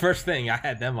 Yes, first thing, I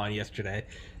had them on yesterday.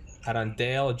 I had on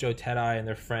Dale, Joe Tedeye, and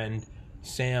their friend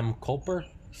Sam Culper,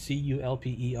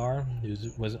 Culper, who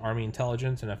was Army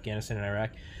intelligence in Afghanistan and Iraq.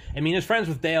 I mean, his friends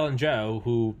with Dale and Joe,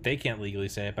 who they can't legally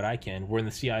say it, but I can. We're in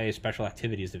the CIA Special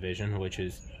Activities Division, which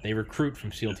is, they recruit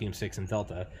from SEAL Team 6 and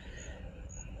Delta.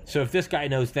 So if this guy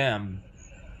knows them,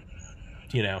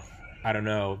 you know, I don't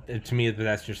know. To me,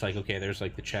 that's just like, okay, there's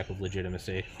like the check of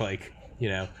legitimacy. Like, you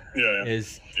know,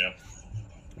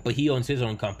 but he owns his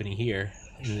own company here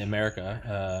in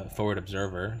America, Forward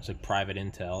Observer. It's like private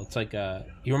intel. It's like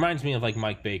he reminds me of like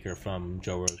Mike Baker from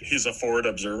Joe Rogan. He's a Forward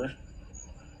Observer.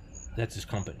 That's his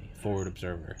company, Forward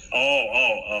Observer.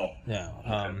 Oh. Yeah.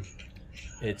 Okay.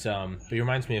 It's but he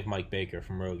reminds me of Mike Baker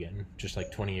from Rogan, just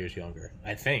like 20 years younger.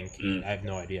 I think. I have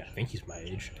no idea. I think he's my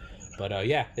age. But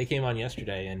yeah, they came on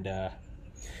yesterday, and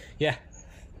yeah.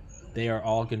 They are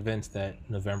all convinced that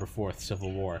November 4th,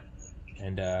 Civil War.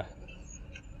 And,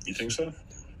 you think so?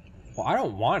 Well, I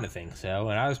don't want to think so.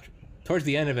 And I was, towards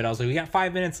the end of it, I was like, we got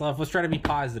 5 minutes left. Let's try to be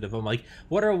positive. I'm like,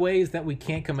 what are ways that we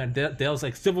can't come in? Dale's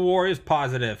like, Civil War is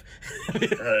positive.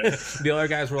 Right. The other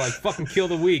guys were like, fucking kill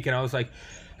the weak. And I was like,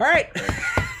 all right.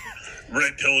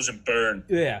 Rape, pills, and burn.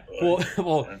 Yeah.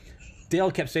 Well, Dale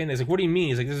kept saying this. Like, what do you mean?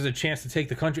 He's like, this is a chance to take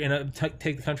the country and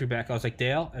take the country back. I was like,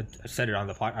 Dale, I said it on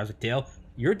the pod. I was like, Dale,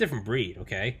 you're a different breed,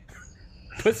 okay?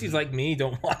 Pussies like me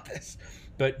don't want this.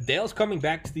 But Dale's coming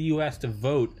back to the U.S. to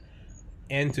vote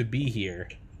and to be here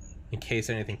in case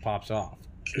anything pops off.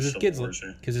 Because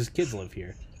his kids live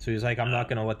here. So he's like, I'm not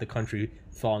going to let the country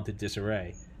fall into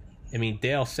disarray. I mean,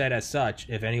 Dale said as such,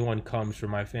 if anyone comes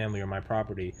from my family or my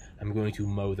property, I'm going to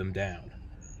mow them down.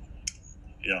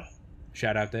 Yeah.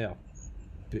 Shout out Dale.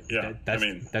 Yeah,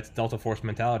 that's Delta Force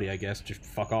mentality, I guess. Just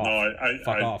fuck off. No,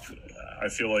 fuck off. I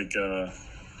feel like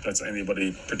that's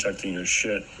anybody protecting your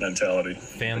shit mentality.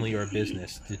 Family or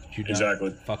business. Exactly.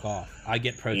 Fuck off. I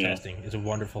get protesting. Yeah. It's a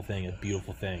wonderful thing, a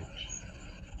beautiful thing.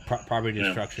 Property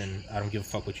destruction, I don't give a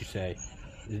fuck what you say.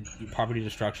 Property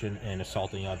destruction and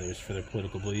assaulting others for their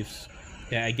political beliefs.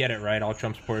 Yeah, I get it, right? All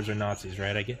Trump supporters are Nazis,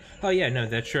 right? I get. Oh yeah, no,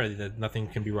 that's sure. That nothing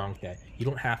can be wrong with that. You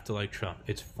don't have to like Trump.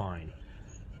 It's fine.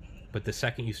 But the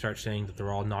second you start saying that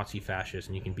they're all Nazi fascists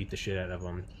and you can beat the shit out of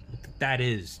them, that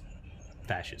is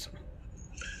fascism.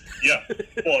 Yeah.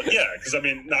 Well, yeah, because I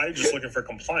mean, now you're just looking for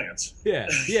compliance. Yeah.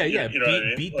 You know what I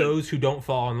mean? Beat those who don't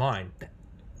fall in line.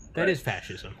 That is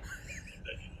fascism.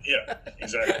 Yeah,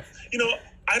 exactly. You know,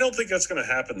 I don't think that's going to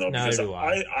happen though, because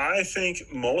I think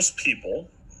most people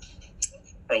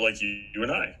are like you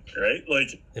and I, right?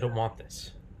 Like, they don't want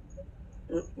this.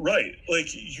 Right. Like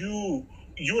you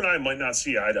and I might not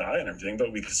see eye to eye and everything,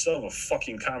 but we can still have a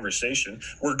fucking conversation.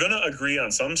 We're going to agree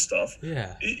on some stuff.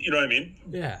 Yeah. You know what I mean?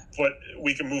 Yeah. But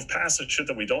we can move past the shit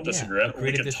that we don't disagree on. Or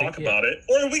we can talk about it.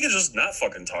 Or we can just not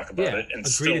fucking talk about it and agree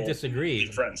still to disagree.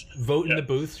 be friends. Vote in the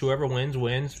booths. Whoever wins,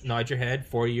 wins. Nod your head.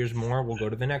 4 years more, we'll go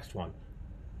to the next one.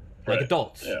 Like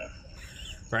adults. Yeah.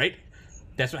 Right?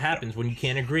 That's what happens when you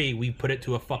can't agree. We put it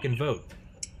to a fucking vote.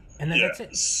 And then that's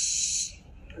it.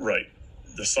 Right.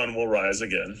 The sun will rise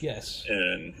again. Yes.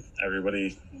 And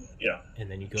everybody,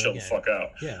 and then you go chill again. The fuck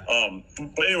out. Yeah.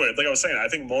 But anyway, like I was saying, I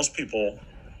think most people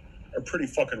are pretty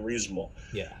fucking reasonable.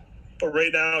 Yeah. But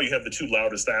right now, you have the two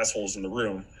loudest assholes in the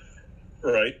room,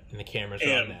 right? And the cameras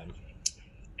are on them.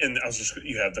 And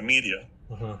you have the media.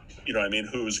 Uh-huh. You know what I mean?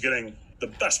 Who's getting the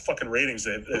best fucking ratings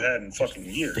they've had in fucking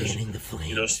years. Fanning the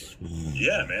flames.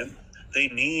 Yeah, man. They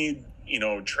need,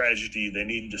 tragedy. They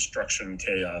need destruction and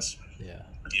chaos. Yeah.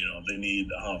 They need,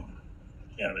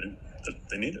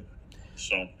 they need it.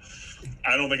 So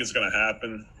I don't think it's going to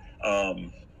happen.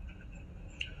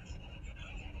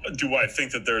 Do I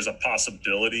think that there's a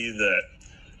possibility that,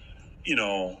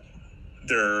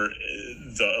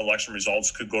 the election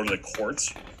results could go to the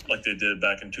courts like they did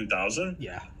back in 2000?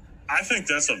 Yeah. I think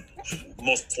that's a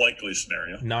most likely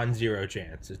scenario. Non-zero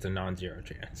chance. It's a non-zero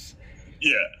chance.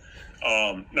 Yeah.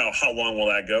 Now, how long will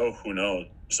that go? Who knows?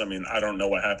 I mean, I don't know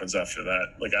what happens after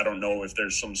that. Like, I don't know if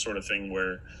there's some sort of thing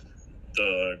where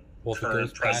the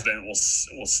current president will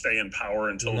stay in power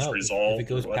until it's resolved. If it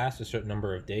goes past a certain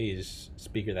number of days,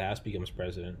 Speaker of the House becomes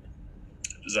president.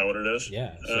 Is that what it is?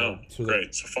 Yeah. So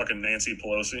great. So fucking Nancy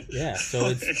Pelosi. Yeah. So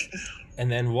it's, and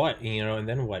then what? And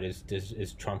then what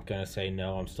is Trump gonna say?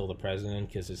 No, I'm still the president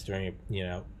because it's during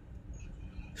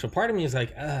So part of me is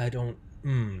like, I don't.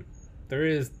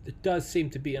 It does seem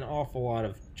to be an awful lot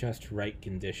of just right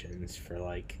conditions for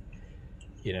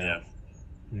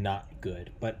not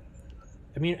good. But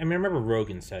I remember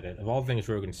Rogan said it. Of all the things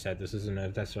Rogan said, this isn't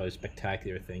necessarily a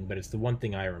spectacular thing, but it's the one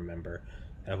thing I remember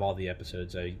out of all the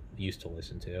episodes I used to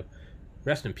listen to.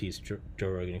 Rest in peace, Joe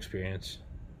Rogan Experience.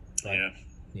 Yeah.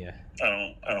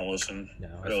 I don't listen. No,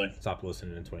 really. I stopped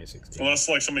listening in 2016. Unless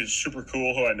somebody super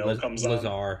cool who I know comes on.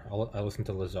 Lazar. I listen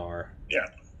to Lazar. Yeah,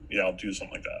 I'll do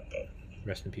something like that. But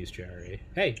rest in peace, Jerry.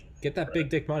 Hey, get that big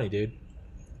dick money, dude.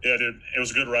 Yeah, dude. It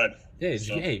was a good ride.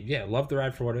 Yeah, love the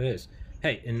ride for what it is.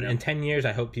 Hey, in 10 years,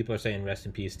 I hope people are saying rest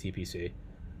in peace, TPC.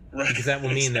 Right. Because that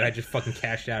will mean that I just fucking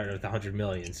cashed out with $100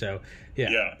 million. So,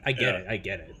 I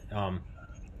get it.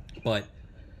 But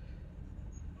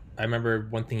I remember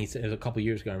one thing he said, it was a couple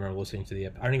years ago, I remember listening to I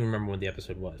don't even remember when the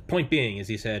episode was. Point being is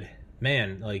he said,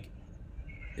 man,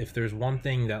 if there's one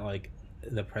thing that,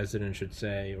 the president should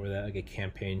say or that, a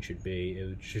campaign should be, it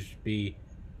would just be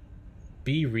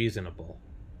reasonable.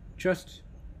 Just,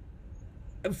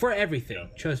 for everything,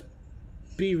 just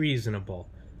be reasonable.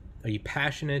 Are you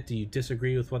passionate? Do you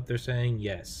disagree with what they're saying?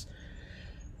 Yes.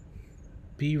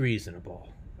 Be reasonable.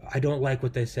 I don't like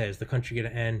what they say. Is the country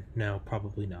going to end? No,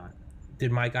 probably not.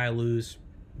 Did my guy lose?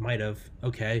 Might have.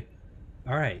 Okay.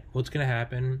 All right. What's going to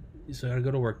happen? So I got to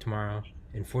go to work tomorrow.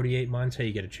 In 48 months, hey,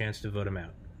 you get a chance to vote him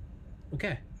out.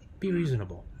 Okay. Be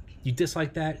reasonable. You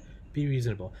dislike that? Be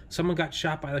reasonable. Someone got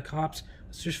shot by the cops?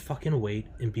 Let's just fucking wait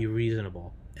and be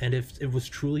reasonable. And if it was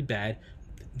truly bad,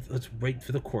 let's wait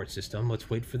for the court system. Let's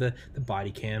wait for the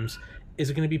body cams Is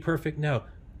it going to be perfect? No.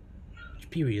 Just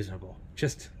be reasonable.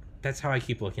 Just, that's how I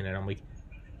keep looking at it. I'm like,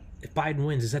 if Biden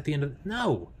wins, is that the end of...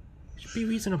 No. Just be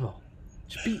reasonable.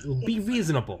 Just be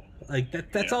reasonable. Like,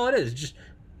 that's all it is. Just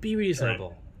be reasonable.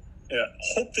 Right. Yeah,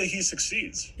 hope that he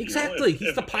succeeds. Exactly.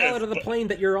 He's the pilot of the plane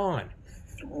that you're on.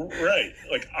 Right.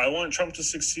 Like, I want Trump to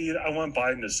succeed. I want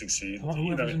Biden to succeed.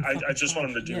 I just want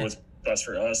him to do what's best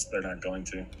for us. They're not going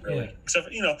to, really. Yeah. Except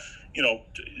for,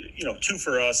 2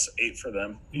 for us, 8 for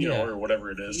them, you know, or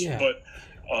whatever it is. Yeah. But,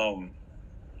 I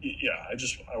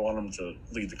want them to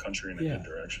lead the country in a good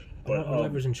direction. But I want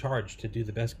whoever's in charge to do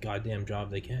the best goddamn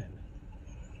job they can.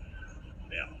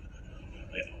 Yeah.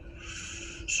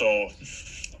 So,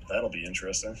 that'll be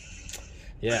interesting.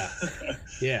 Yeah.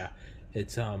 Yeah.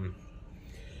 It's, I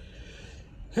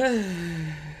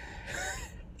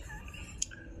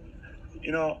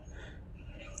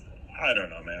don't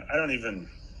know, man. I don't even,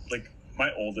 like,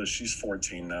 my oldest, she's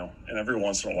 14 now, and every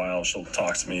once in a while she'll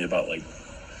talk to me about, like,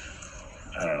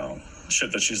 I don't know,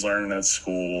 shit that she's learning at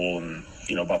school and,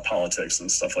 about politics and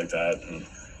stuff like that. And,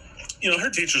 her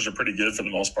teachers are pretty good for the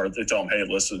most part. They tell them, hey,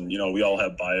 listen, we all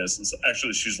have bias. And so,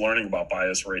 actually, she's learning about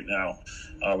bias right now,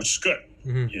 which is good,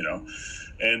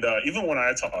 And even when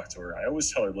I talk to her, I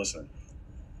always tell her, listen,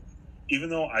 even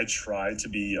though I try to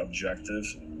be objective,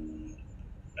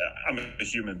 I'm a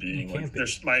human being. Like,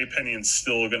 my opinion's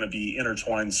still going to be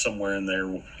intertwined somewhere in there,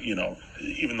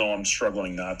 even though I'm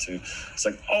struggling not to. It's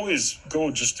like, always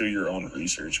go just do your own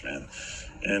research, man.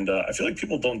 And I feel like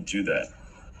people don't do that.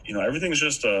 Everything's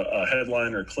just a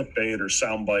headline or clickbait or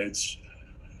sound bites.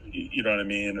 You know what I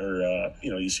mean? Or,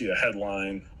 you see a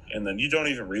headline and then you don't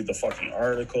even read the fucking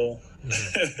article.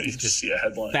 You just see a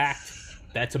headline. Fact.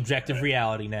 That's objective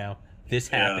reality now. This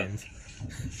happened.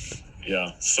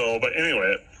 Yeah. So, but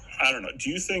anyway, I don't know. Do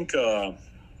you think a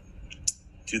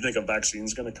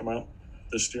vaccine's going to come out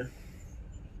this year?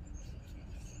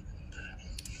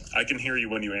 I can hear you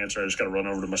when you answer. I just got to run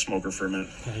over to my smoker for a minute.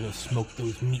 Gotta go smoke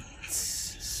those meats.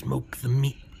 Smoke the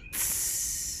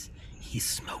meats. He's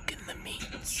smoking the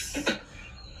meats.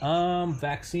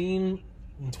 Vaccine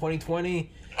in 2020.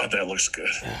 Oh, that looks good.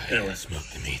 Anyway. Smoke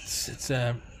the meats. It's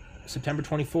September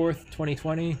 24th,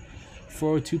 2020,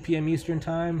 4:02 p.m. Eastern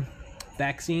Time.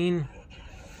 Vaccine.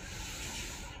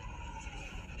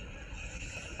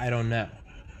 I don't know.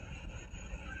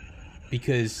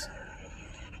 Because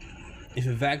if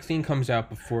a vaccine comes out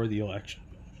before the election,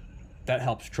 that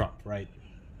helps Trump, right?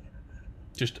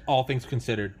 Just all things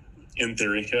considered. In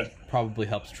theory, yeah. Probably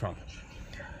helps Trump.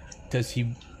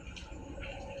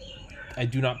 I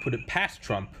do not put it past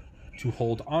Trump to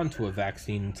hold on to a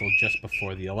vaccine until just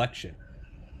before the election.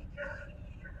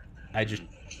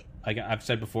 I've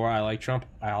said before, I like Trump.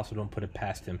 I also don't put it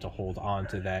past him to hold on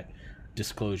to that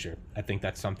disclosure. I think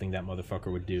that's something that motherfucker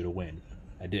would do to win.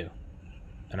 I do.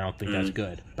 And I don't think that's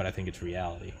good, but I think it's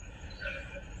reality.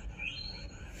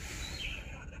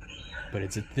 But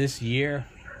it's this year.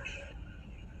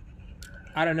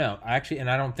 I don't know. And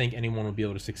I don't think anyone would be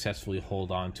able to successfully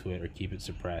hold on to it or keep it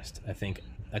suppressed. I think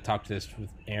I talked to this with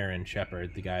Aaron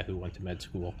Shepard, the guy who went to med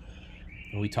school,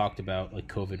 and we talked about like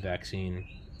COVID vaccine.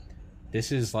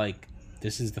 This is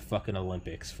the fucking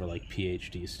Olympics for like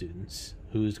PhD students.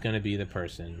 Who's going to be the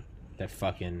person that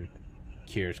fucking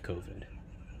cures COVID?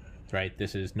 Right?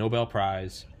 This is Nobel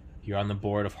Prize. You're on the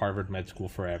board of Harvard Med School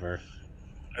forever.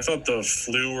 I thought the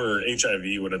flu or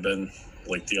HIV would have been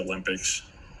like the Olympics.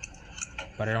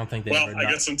 But I don't think they I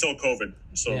guess until COVID.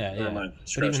 So never mind.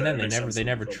 But even then, they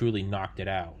never truly knocked it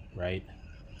out, right?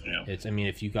 Yeah.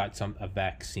 If you got a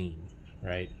vaccine,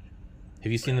 right?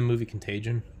 Have you seen the movie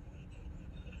Contagion?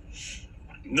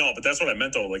 No, but that's what I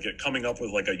meant though. Like coming up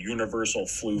with like a universal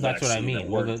flu vaccine. That's what I mean.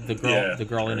 Well, the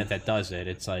girl in it that does it,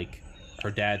 it's like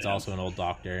her dad's also an old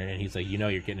doctor, and he's like,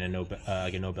 you're getting a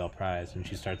Nobel Prize, and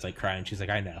she starts like crying. She's like,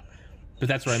 I know, but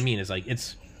that's what I mean. Is like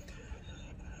it's.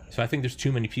 So I think there's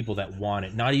too many people that want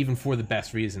it, not even for the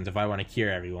best reasons. If I want to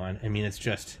cure everyone, I mean, it's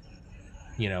just,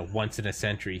 once in a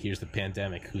century, here's the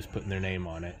pandemic. Who's putting their name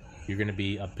on it? You're going to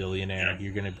be a billionaire.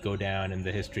 You're going to go down in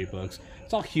the history books.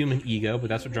 It's all human ego, but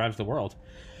that's what drives the world.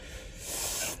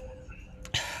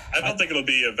 I don't think it'll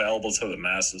be available to the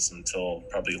masses until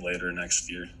probably later next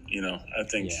year. I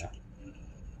think. Yeah.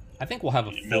 I think we'll have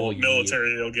a full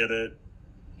military will get it.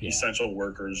 Yeah. Essential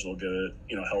workers will get it.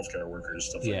 Healthcare workers,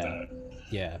 stuff like that.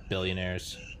 Yeah,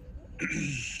 billionaires.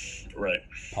 Right.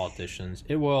 Politicians.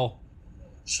 It will.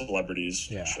 Celebrities.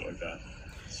 Shit like that.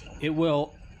 So. It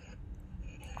will.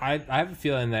 I have a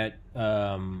feeling that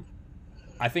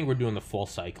I think we're doing the full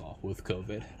cycle with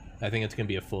COVID. I think it's going to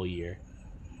be a full year.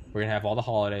 We're going to have all the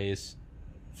holidays.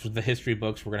 For the history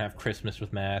books, we're going to have Christmas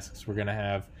with masks. We're going to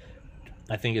have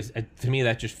I think is to me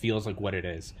that just feels like what it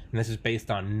is, and this is based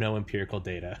on no empirical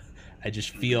data. I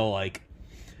just feel like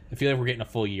we're getting a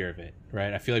full year of it,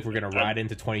 right? I feel like we're gonna ride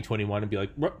into 2021 and be like,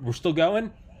 we're still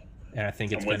going, and I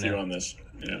think it's I'm with you on this.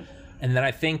 Yeah, and then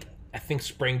I think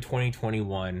spring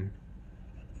 2021,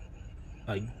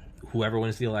 like whoever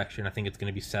wins the election, I think it's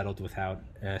gonna be settled without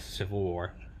a civil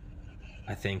war.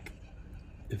 I think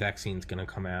the vaccine's gonna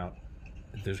come out.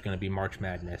 There's gonna be March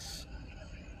Madness.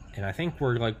 And I think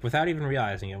we're like, without even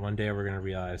realizing it, one day we're going to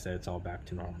realize that it's all back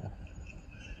to normal.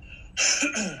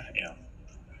 Yeah.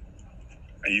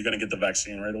 Are you going to get the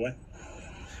vaccine right away?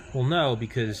 Well, no,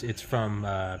 because it's from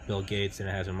Bill Gates and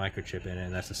it has a microchip in it,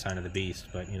 and that's a sign of the beast.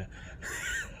 But,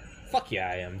 fuck yeah,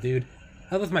 I am, dude.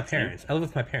 I live with my parents. They're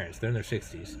in their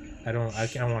 60s. I don't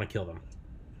want to kill them.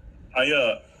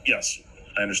 Yes,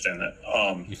 I understand that.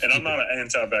 And I'm not an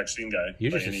anti-vaccine guy.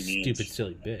 You're just a stupid,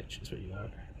 silly bitch, is what you are.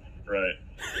 Right.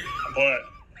 But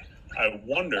I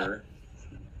wonder,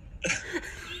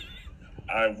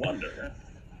 I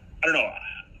don't know,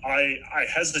 I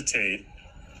hesitate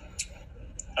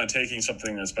on taking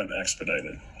something that's been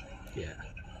expedited. Yeah.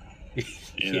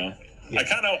 Yeah. I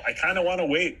kind of want to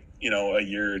wait, a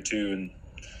year or two and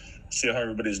see how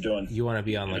everybody's doing. You want to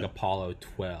be on like Apollo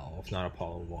 12, not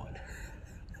Apollo 1.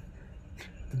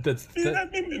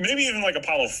 Maybe even like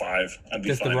Apollo 5.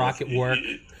 Does the rocket work?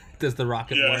 Does the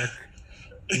rocket work?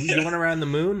 You went around the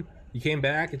moon? You came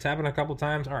back? It's happened a couple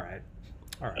times? All right.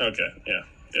 Okay, yeah.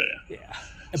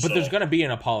 But there's going to be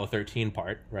an Apollo 13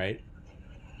 part, right?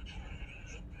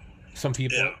 Some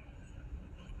people... Yeah.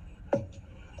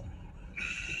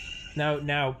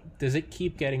 Now, does it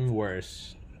keep getting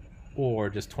worse? Or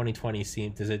does 2020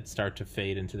 does it start to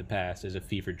fade into the past as a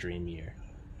fever dream year?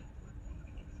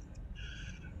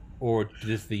 Or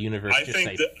does the universe just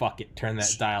say, fuck it, turn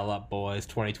that dial up, boys,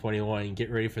 2021, and get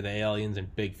ready for the aliens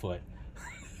and Bigfoot?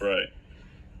 Right.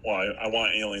 Well, I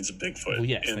want aliens and Bigfoot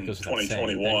in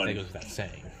 2021. That goes without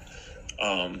saying.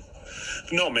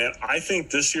 No, man, I think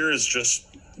this year has just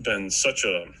been such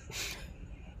a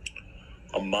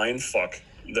mind fuck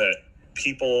that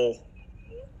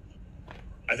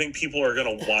I think people are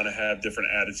going to want to have different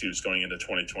attitudes going into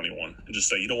 2021 and just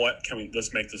say, you know what,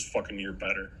 let's make this fucking year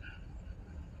better.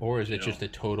 Or is it just a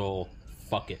total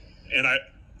fuck it? And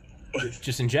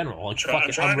just in general, like fuck I'm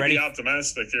it, trying I'm ready. To be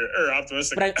optimistic here, or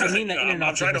optimistic. But I mean that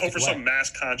I'm trying to hope for some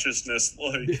mass consciousness,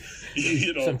 like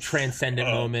some transcendent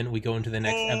moment. We go into the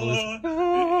next evolution.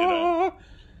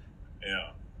 Yeah.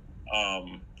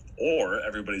 Or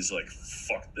everybody's like,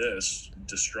 fuck this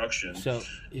destruction. So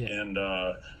and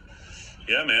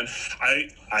yeah, man,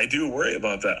 I do worry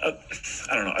about that.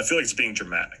 I don't know. I feel like it's being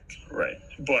dramatic, right?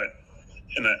 But.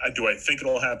 And do I think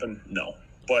it'll happen? No.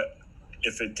 But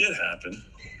if it did happen,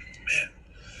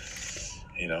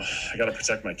 man, I got to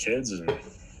protect my kids and,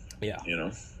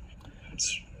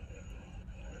 it's.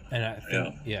 And I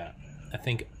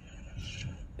think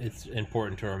it's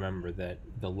important to remember that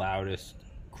the loudest,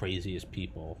 craziest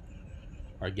people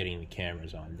are getting the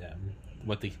cameras on them.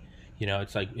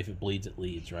 It's like if it bleeds, it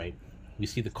leads, right? We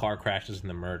see the car crashes and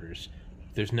the murders.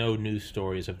 There's no news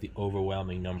stories of the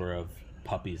overwhelming number of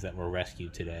puppies that were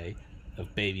rescued today,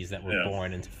 of babies that were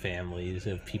born into families,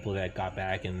 of people that got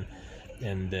back and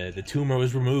the tumor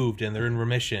was removed and they're in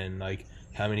remission. Like,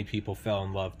 how many people fell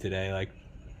in love today? Like,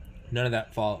 none of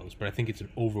that follows, but I think it's an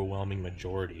overwhelming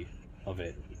majority of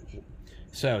it.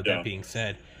 So that being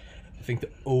said, I think the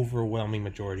overwhelming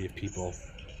majority of people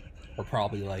are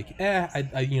probably like,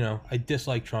 I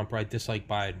dislike Trump or I dislike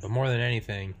Biden, but more than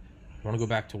anything, I want to go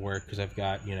back to work because I've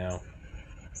got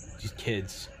these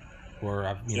kids.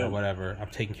 Or whatever. I'm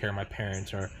taking care of my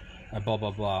parents, or blah blah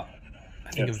blah.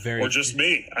 I think or just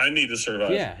me. I need to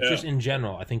survive. Yeah, just in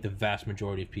general, I think the vast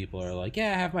majority of people are like, I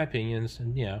have my opinions,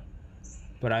 and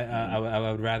but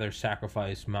I would rather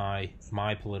sacrifice my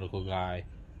political guy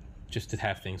just to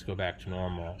have things go back to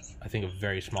normal. I think a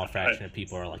very small fraction of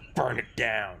people are like, burn it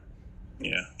down.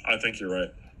 Yeah, I think you're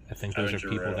right. I think those are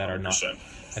people that are not.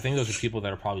 I think those are people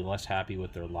that are probably less happy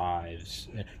with their lives.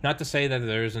 Not to say that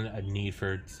there isn't a need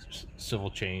for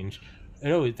civil change.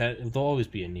 There'll always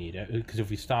be a need, because if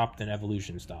we stop, then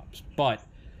evolution stops. But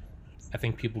I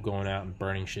think people going out and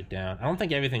burning shit down, I don't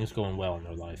think everything's going well in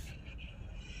their life.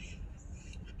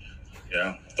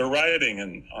 Yeah, they're rioting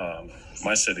in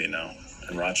my city now,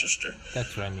 in Rochester.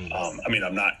 That's what I mean.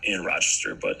 I'm not in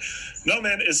Rochester, but no,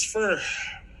 man, it's for.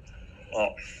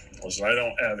 Well, listen, I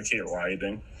don't advocate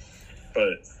rioting,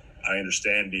 but I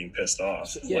understand being pissed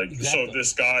off. Exactly. So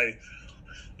this guy,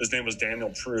 his name was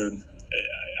Daniel Prude.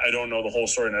 I don't know the whole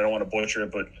story, and I don't want to butcher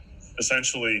it, but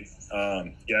essentially,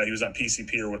 he was on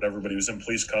PCP or whatever, but he was in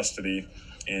police custody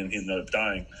and he ended up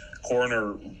dying.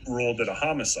 Coroner ruled it a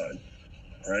homicide,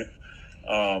 right?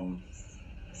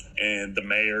 And the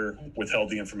mayor withheld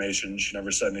the information. She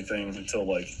never said anything until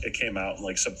like it came out in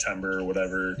like September or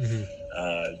whatever.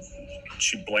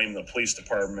 She blamed the police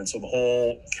department. So the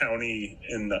whole county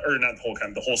or not the whole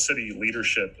county, the whole city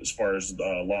leadership, as far as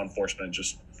law enforcement,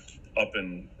 just up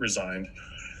and resigned.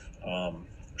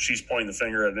 She's pointing the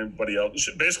finger at everybody else.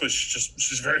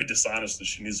 She's very dishonest and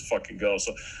she needs to fucking go.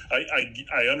 So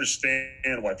I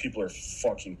understand why people are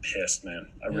fucking pissed, man.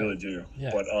 I really do.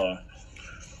 Yeah. But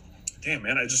damn,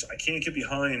 man, I can't get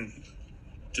behind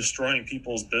destroying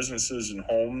people's businesses and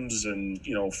homes and,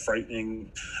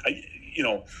 frightening.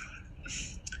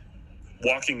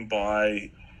 Walking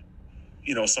by,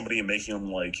 somebody and making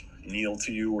them like kneel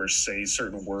to you or say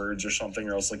certain words or something,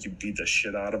 or else like you beat the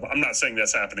shit out of them. I'm not saying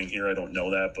that's happening here. I don't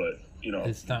know that, but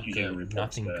it's not good.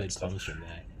 Nothing good comes from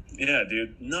that. Yeah,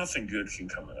 dude, nothing good can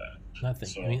come of that. Nothing.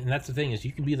 So, and that's the thing is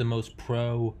you can be the most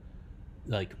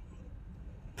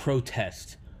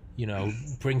protest,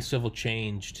 bring civil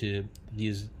change to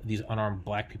these unarmed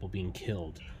black people being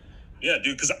killed. Yeah,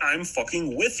 dude, because I'm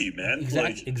fucking with you, man.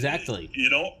 Exactly.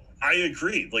 I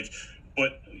agree. But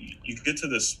you get to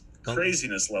this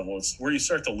craziness level, it's where you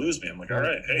start to lose me. I'm like, all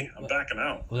right, hey, I'm backing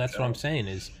out. Well, that's what I'm saying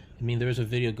is, there was a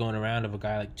video going around of a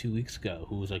guy like 2 weeks ago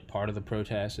who was like part of the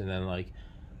protest, and then like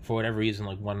for whatever reason,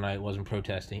 like one night wasn't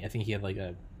protesting. I think he had like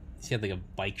a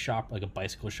bike shop, like a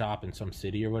bicycle shop in some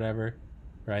city or whatever,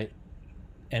 right?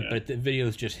 And but the video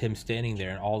is just him standing there,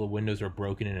 and all the windows are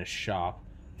broken in his shop.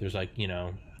 There's like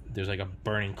there's like a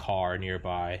burning car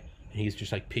nearby, and he's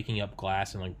just like picking up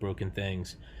glass and like broken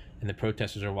things, and the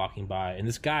protesters are walking by, and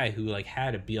this guy who like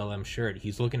had a BLM shirt,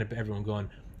 he's looking at everyone going,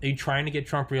 are you trying to get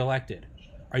Trump reelected?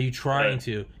 Are you trying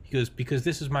to? He goes, because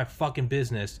this is my fucking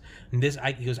business, and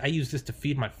he goes, I use this to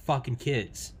feed my fucking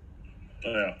kids.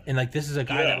 And like this is a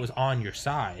guy that was on your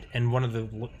side, and one of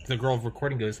the girl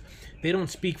recording goes, they don't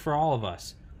speak for all of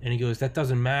us, and he goes, that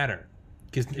doesn't matter,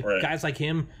 because guys like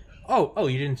him, oh,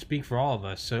 you didn't speak for all of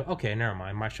us, so okay, never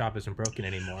mind, my shop isn't broken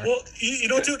anymore. Well,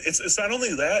 dude, it's not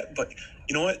only that, but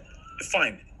you know what?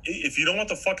 Fine, if you don't want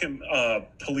the fucking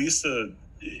police to,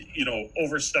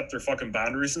 overstep their fucking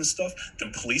boundaries and stuff,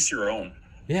 then police your own.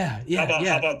 Yeah. How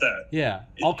about that? Yeah,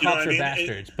 all cops are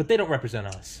bastards, but they don't represent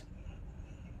us.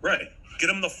 Right. Get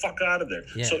them the fuck out of there.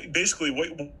 Yeah. So basically,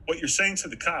 what you're saying to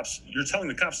the cops, you're telling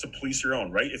the cops to police your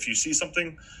own, right? If you see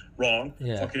something wrong,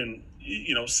 fucking,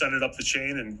 send it up the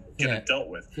chain and get it dealt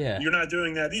with. Yeah. You're not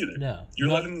doing that either. No. You're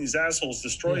letting these assholes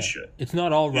destroy shit. It's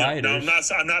not all rioters. Now,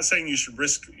 I'm not saying you should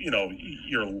risk, your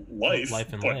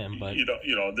life and limb, but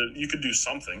you could do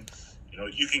something.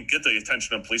 You can get the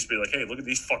attention of police, be like, hey, look at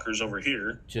these fuckers over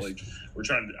here. We're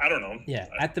trying to, I don't know. Yeah.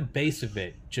 At the base of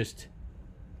it, just.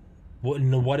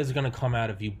 What is going to come out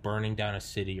of you burning down a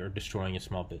city or destroying a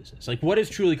small business? Like, what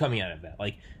is truly coming out of that?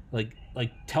 Like,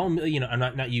 tell me, I'm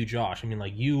not you, Josh. I mean,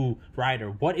 like, you, Ryder,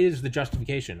 what is the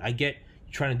justification? I get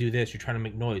you're trying to do this, you're trying to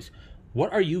make noise.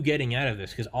 What are you getting out of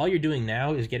this? Because all you're doing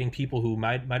now is getting people who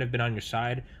might have been on your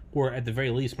side, or at the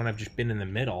very least might have just been in the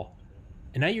middle.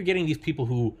 And now you're getting these people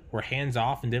who were hands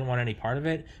off and didn't want any part of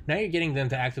it. Now you're getting them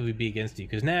to actively be against you,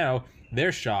 because now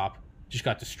their shop just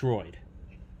got destroyed.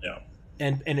 Yeah.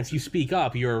 And if you speak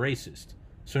up, you're a racist.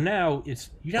 So now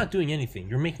you're not doing anything.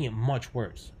 You're making it much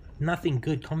worse. Nothing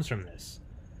good comes from this.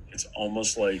 It's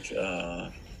almost like,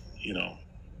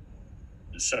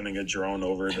 sending a drone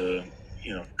over to,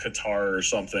 Qatar or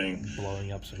something.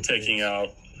 Blowing up some taking kids. out,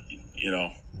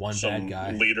 one some bad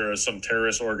guy. Leader of some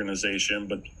terrorist organization,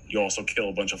 but you also kill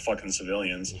a bunch of fucking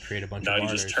civilians. You create a bunch now of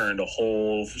martyrs. You just turned a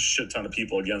whole shit ton of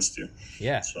people against you.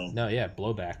 Yeah.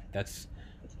 Blowback.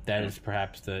 That is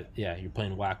perhaps you're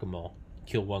playing whack-a-mole,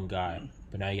 kill one guy,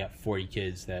 but now you got 40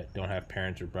 kids that don't have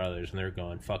parents or brothers, and they're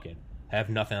going, fuck it, I have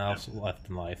nothing else left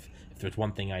in life. If there's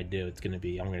one thing I do, it's going to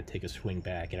be, I'm going to take a swing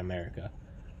back at America.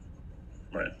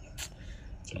 Right.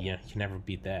 So. Yeah, you can never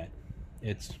beat that.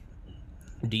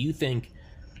 Do you think,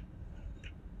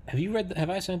 have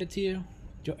I sent it to you?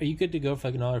 Are you good to go for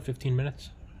like another 15 minutes?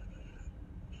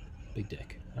 Big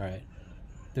dick. All right.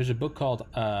 There's a book called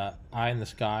Eye in the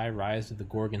Sky, Rise of the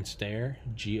Gorgon Stare,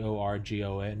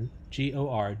 Gorgon,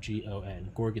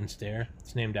 Gorgon Stare.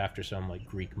 It's named after some like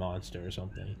Greek monster or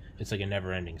something. It's like a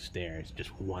never-ending stare. It's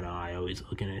just one eye always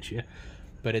looking at you.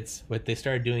 But they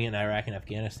started doing it in Iraq and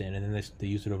Afghanistan, and then they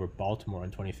used it over Baltimore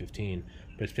in 2015.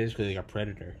 But it's basically like a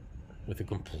predator with a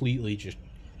completely just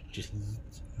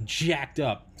jacked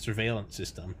up surveillance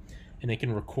system. And it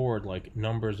can record like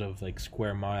numbers of like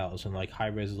square miles and like high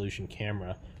resolution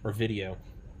camera or video.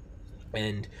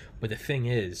 But the thing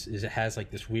is it has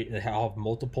like this weird, they have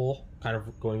multiple kind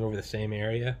of going over the same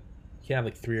area. You can have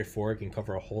like 3 or 4. It can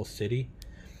cover a whole city.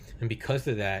 And because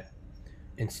of that,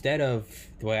 instead of,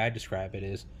 the way I describe it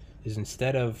is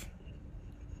instead of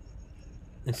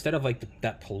like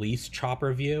that police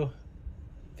chopper view,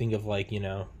 think of like,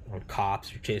 when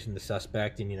cops are chasing the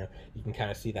suspect and, you can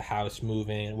kind of see the house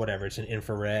moving, whatever, it's an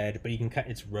infrared, but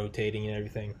it's rotating and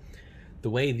everything. The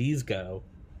way these go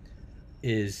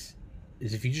is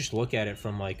if you just look at it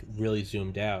from like really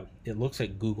zoomed out, it looks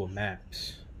like Google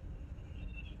Maps.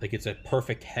 Like it's a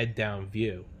perfect head down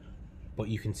view, but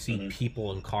you can see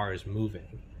people and cars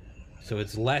moving. So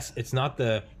it's not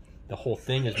the whole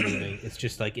thing is moving. It's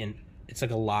just like it's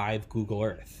like a live Google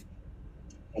Earth.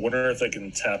 I wonder if they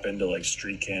can tap into like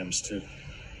street cams too.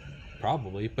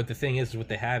 Probably, but the thing is, what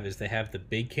they have the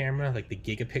big camera, like the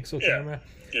gigapixel camera,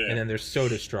 and then there's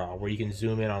Soda Straw, where you can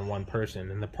zoom in on one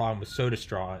person. And the problem with Soda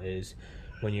Straw is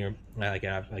when you're like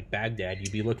Baghdad,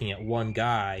 you'd be looking at one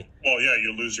guy. Oh yeah,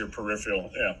 you lose your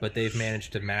peripheral. Yeah. But they've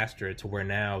managed to master it to where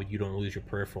now you don't lose your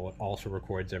peripheral. It also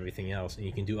records everything else, and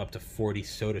you can do up to 40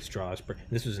 Soda Straws.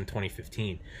 This was in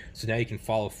 2015, so now you can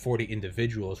follow 40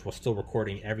 individuals while still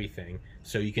recording everything.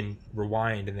 So you can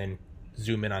rewind and then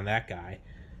zoom in on that guy.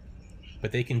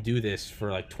 But they can do this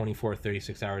for like 24,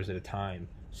 36 hours at a time.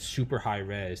 Super high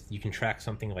res. You can track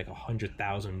something like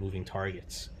 100,000 moving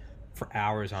targets for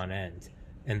hours on end.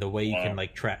 And the way you can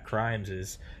like track crimes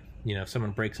is, if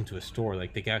someone breaks into a store,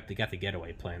 like they got the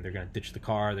getaway plan. They're gonna ditch the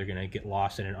car. They're gonna get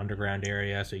lost in an underground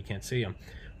area so you can't see them.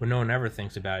 What no one ever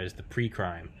thinks about is the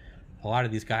pre-crime. A lot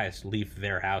of these guys leave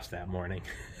their house that morning,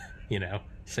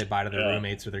 say bye to their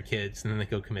roommates or their kids, and then they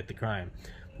go commit the crime.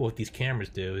 Well, what these cameras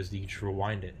do is you just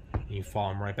rewind it and you follow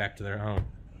them right back to their home.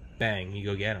 Bang, you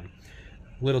go get them.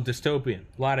 A lot of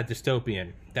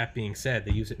dystopian. That being said,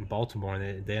 they use it in Baltimore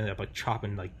and they ended up like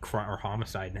chopping like crime or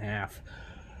homicide in half.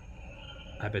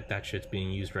 I bet that shit's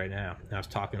being used right now. I was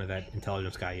talking to that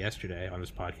intelligence guy yesterday on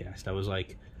this podcast. I was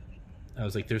like,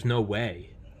 there's no way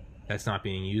that's not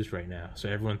being used right now. So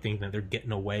everyone thinking that they're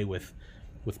getting away with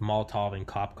Molotov and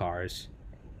cop cars.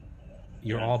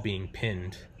 You're all being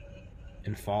pinned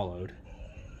and followed.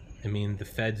 I mean, the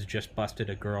feds just busted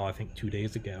a girl, I think 2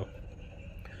 days ago,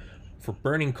 for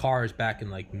burning cars back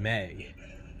in like May,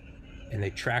 and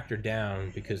they tracked her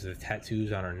down because of the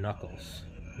tattoos on her knuckles.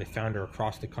 They found her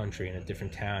across the country in a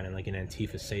different town in like an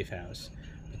Antifa safe house,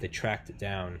 but they tracked it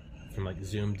down from like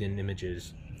zoomed in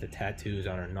images of the tattoos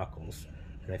on her knuckles,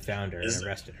 and they found her and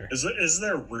arrested her. Is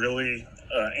there really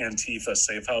Antifa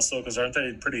safe house though? Because aren't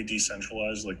they pretty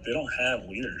decentralized? Like they don't have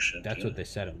leadership. That's what they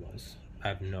said it was. I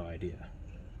have no idea.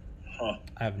 Huh.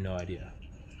 I have no idea.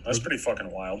 That's pretty fucking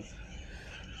wild.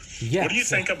 Yeah. What do you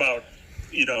think about,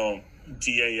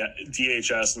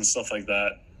 DHS and stuff like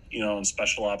that, and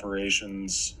special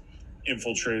operations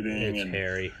infiltrating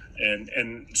hairy.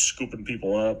 And scooping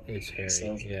people up? It's hairy.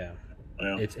 So, yeah.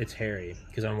 Yeah. It's hairy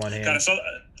because on one hand, God,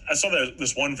 I saw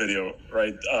this one video,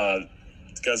 right? The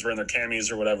guys were in their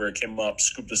camis or whatever. It came up,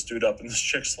 scooped this dude up, and this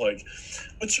chick's like,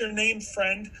 "What's your name,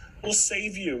 friend? We'll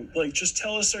save you. Like, just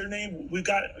tell us her name. We've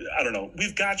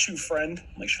got you, friend."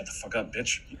 I'm like, "Shut the fuck up,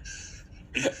 bitch.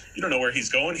 You don't know where he's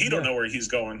going. He don't know where he's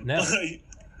going." No.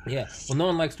 Yeah. Well, no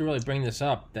one likes to really bring this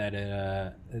up, that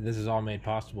this is all made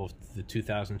possible through the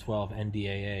 2012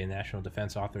 NDAA, National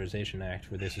Defense Authorization Act,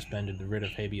 where they suspended the writ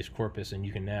of habeas corpus, and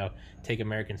you can now take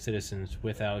American citizens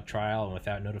without trial and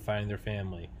without notifying their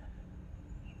family.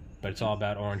 But it's all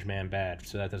about Orange Man bad,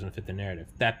 so that doesn't fit the narrative.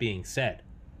 That being said,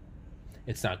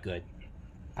 it's not good.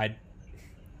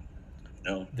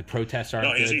 No. The protests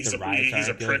aren't good. The riots he's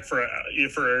aren't a prick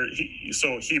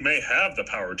so he may have the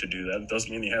power to do that. It doesn't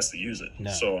mean he has to use it.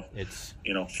 No, so it's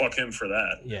fuck him for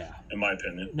that. Yeah, in my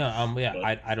opinion. No,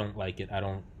 I don't like it. I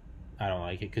don't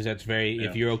like it because that's very. Yeah.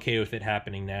 If you're okay with it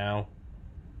happening now,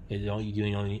 you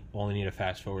only need to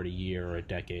fast forward a year or a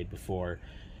decade before.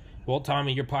 Well,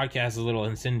 Tommy, your podcast is a little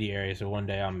incendiary, so one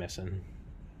day I'm missing.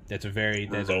 That's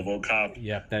RoboCop.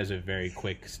 Yep, that is a very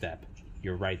quick step.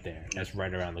 You're right there. That's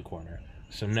right around the corner.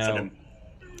 So no,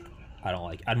 I don't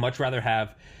like it. I'd much rather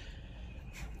have.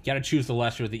 Got to choose the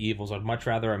lesser of the evils. I'd much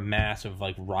rather a mass of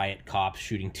like riot cops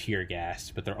shooting tear gas,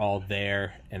 but they're all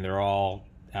there and they're all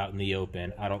out in the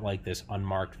open. I don't like this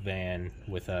unmarked van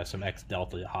with some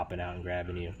ex-Delta hopping out and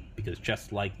grabbing you, because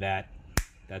just like that,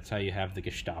 that's how you have the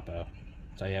Gestapo.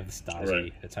 That's how you have the Stasi.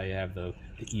 Right. That's how you have the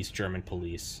East German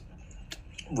police.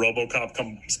 RoboCop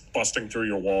comes busting through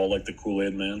your wall like the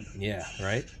Kool-Aid Man. Yeah,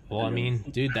 right? Well, I mean,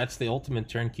 dude, that's the ultimate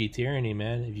turnkey tyranny,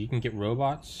 man. If you can get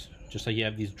robots, just like you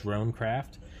have these drone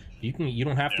craft, you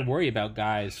don't have to worry about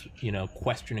guys,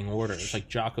 questioning orders. Like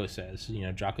Jocko says,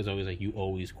 Jocko's always like, you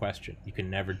always question. You can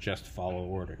never just follow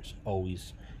orders.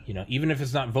 Always, even if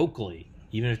it's not vocally,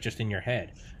 even if it's just in your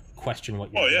head, question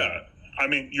what you're Oh, doing. yeah. I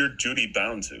mean, you're duty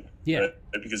bound to. Yeah. Right?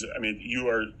 Because, I mean, you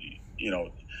are,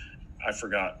 I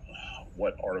forgot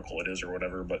what article it is or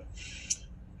whatever, but,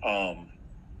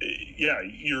 yeah,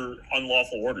 you're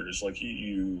unlawful orders. Like,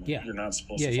 you're not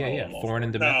supposed to follow unlawful. Foreign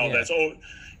and domestic.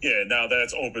 Now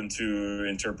that's open to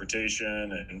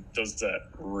interpretation. And does that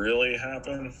really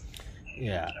happen?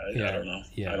 Yeah, I don't know.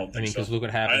 Yeah, I don't think so. Because look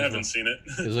what happens. I haven't seen it.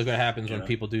 Because look what happens when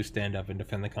people do stand up and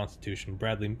defend the Constitution.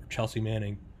 Chelsea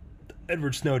Manning,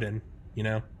 Edward Snowden.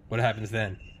 What happens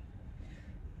then?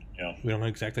 Yeah, we don't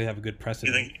exactly have a good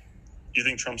precedent. You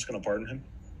think Trump's going to pardon him?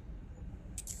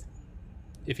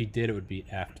 If he did, it would be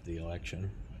after the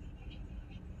election.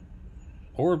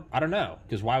 Or I don't know,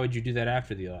 because why would you do that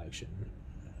after the election?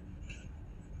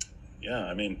 Yeah,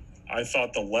 I mean, I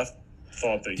thought the left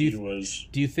thought that he was.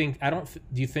 Do you think what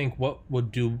do you think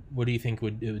it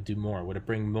would do more? Would it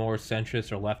bring more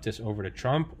centrists or leftists over to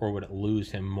Trump, or would it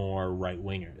lose him more right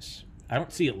wingers? I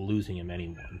don't see it losing him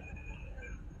anyone.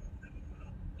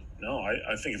 No,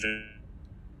 I think if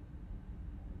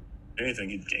anything,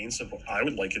 he'd gain support. I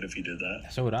would like it if he did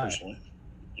that. So would personally.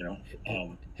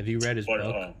 Have you read his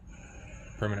book,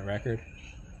 Permanent Record?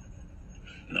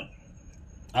 No.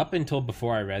 Up until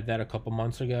before I read that a couple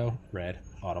months ago,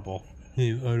 Audible.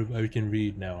 I can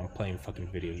read now. I'm playing fucking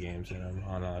video games and I'm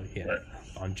on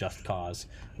on Just Cause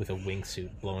with a wingsuit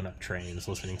blowing up trains,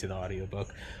 listening to the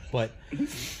audiobook. But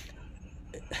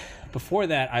before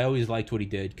that, I always liked what he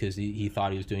did because he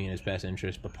thought he was doing it in his best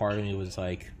interest. But part of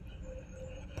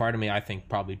me, I think,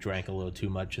 probably drank a little too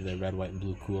much of the red, white, and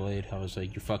blue Kool-Aid. I was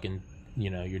like, you're fucking,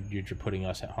 you're putting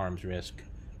us at harm's risk.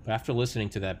 But after listening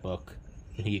to that book,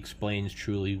 and he explains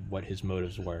truly what his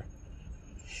motives were.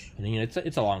 And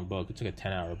it's a long book. It's like a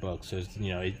 10-hour book, so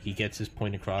he gets his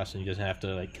point across, and he doesn't have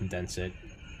to condense it.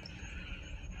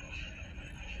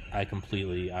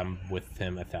 I'm with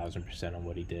him 1,000% on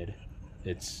what he did.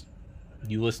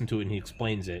 You listen to it and he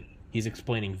explains it. He's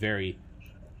explaining very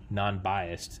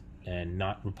non-biased and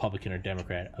not Republican or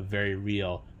Democrat a very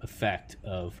real effect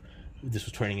of this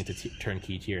was turning into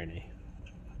turnkey tyranny.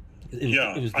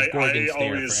 It was the Gorgon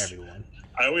stare for everyone.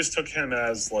 I always took him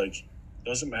as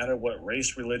doesn't matter what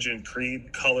race, religion,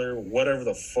 creed, color, whatever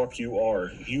the fuck you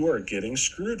are getting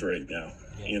screwed right now.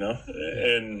 He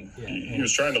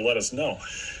was trying to let us know.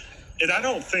 And I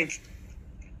don't think,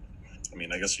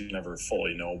 I guess you never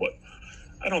fully know, but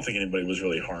I don't think anybody was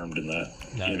really harmed in that.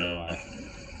 No.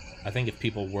 I think if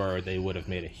people were, they would have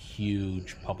made a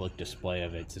huge public display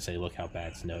of it to say, look how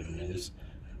bad Snowden is.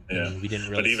 Yeah, we didn't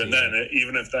really. But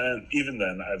even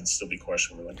then, I'd still be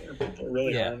questioning. Are people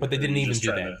really? Yeah, but they didn't even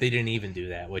do that. They didn't even do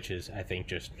that, which is, I think,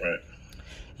 just right.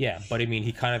 Yeah, but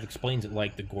he kind of explains it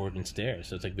like the Gorgon stare.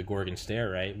 So it's like the Gorgon stare,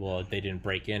 right? Well, they didn't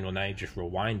break in. Well, now you just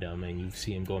rewind them, and you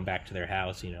see them going back to their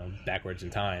house, backwards in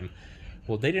time.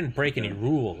 Well, they didn't break any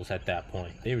rules at that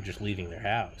point. They were just leaving their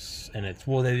house, and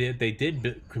they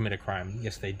did commit a crime.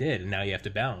 Yes, they did, and now you have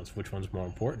to balance which one's more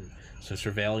important. So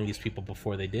surveilling these people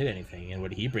before they did anything, and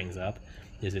what he brings up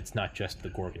is it's not just the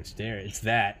Gorgon stare. It's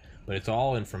that, but it's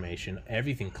all information,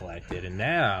 everything collected, and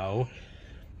now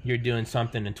you're doing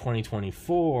something in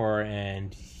 2024,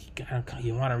 and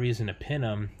you want a reason to pin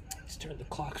them. Let's turn the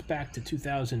clocks back to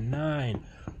 2009.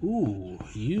 Ooh,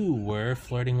 you were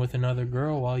flirting with another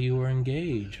girl while you were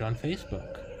engaged on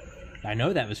Facebook. I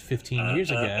know that was 15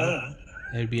 years ago.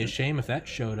 It'd be a shame if that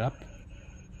showed up.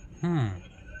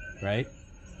 Right?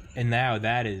 And now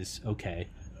that is okay.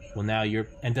 Well, now you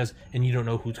don't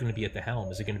know who's going to be at the helm.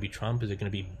 Is it going to be Trump? Is it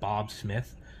going to be Bob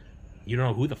Smith? You don't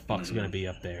know who the fuck's going to be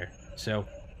up there. So,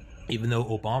 even though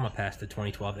Obama passed the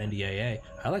 2012 NDAA,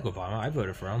 I like Obama. I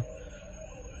voted for him.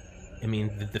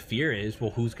 The fear is,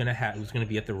 well, who's going to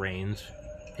be at the reins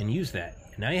and use that?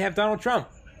 And now you have Donald Trump,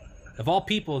 of all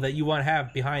people that you want to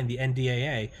have behind the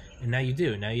NDAA, and now you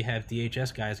do. Now you have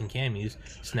DHS guys and cammies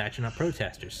snatching up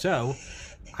protesters. So,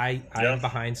 I am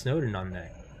behind Snowden on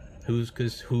that.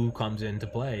 Who comes into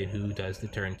play and who does the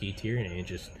turnkey tyranny? And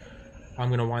just, I'm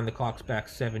going to wind the clocks back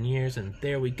 7 years, and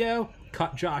there we go.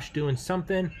 Cut Josh doing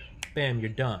something. Bam, you're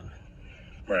done.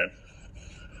 Right.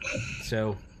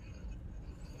 So,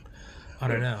 I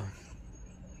don't know.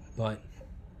 But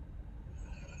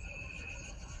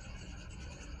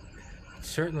it's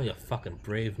certainly a fucking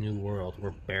brave new world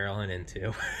we're barreling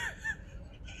into.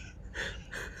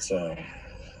 So,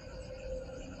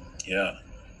 yeah.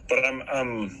 But I'm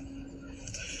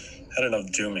had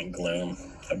enough doom and gloom.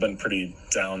 I've been pretty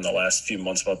down the last few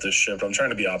months about this shit, but I'm trying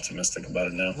to be optimistic about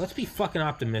it now. Let's be fucking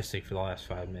optimistic for the last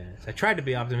 5 minutes. I tried to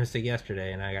be optimistic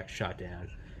yesterday, and I got shot down.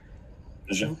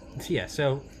 Did you? Yeah,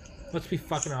 so let's be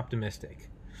fucking optimistic.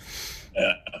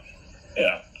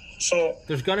 Yeah. So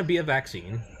there's going to be a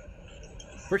vaccine.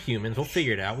 We're humans. We'll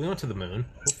figure it out. We went to the moon.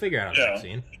 We'll figure out a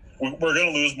vaccine. We're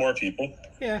going to lose more people.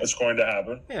 Yeah. It's going to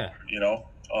happen. Yeah. You know?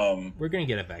 We're going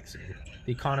to get a vaccine.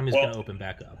 The economy's going to open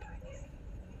back up.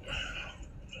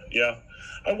 Yeah.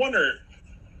 I wonder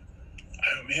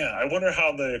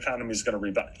how the economy is going to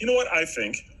rebound. You know what I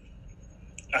think?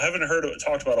 I haven't heard it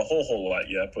talked about a whole lot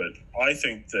yet, but I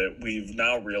think that we've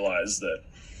now realized that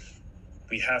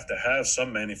we have to have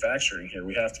some manufacturing here.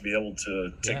 We have to be able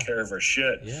to take care of our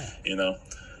shit. Yeah. You know,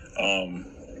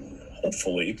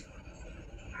 hopefully,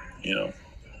 you know,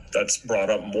 that's brought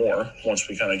up more once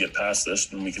we kind of get past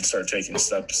this and we can start taking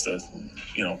steps to,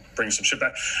 you know, bring some shit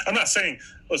back. I'm not saying,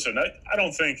 listen, I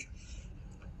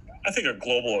think a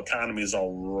global economy is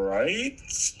all right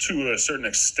to a certain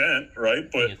extent, right?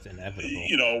 But it's inevitable.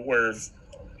 You know, where,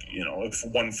 you know, if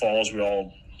one falls, we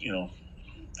all, you know,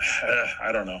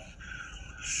 I don't know.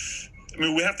 I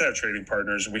mean, we have to have trading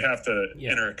partners. We have to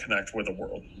interconnect with the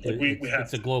world. Like we have.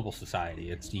 It's a global society.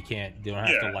 You don't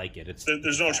have to like it.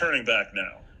 There's no turning back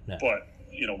now. No. But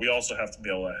you know, we also have to be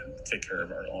able to take care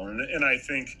of our own. And I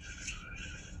think,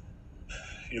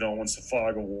 you know, once the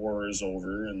fog of war is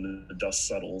over and the dust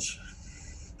settles,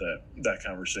 that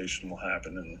conversation will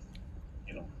happen, and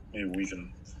you know, maybe we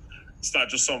can. It's not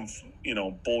just some, you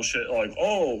know, bullshit like,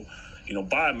 oh, you know,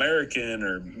 buy American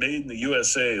or made in the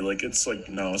USA. Like, it's like,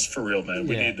 no, it's for real, man.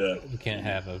 We need to. We can't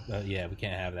have we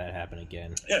can't have that happen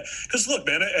again. Yeah, because look,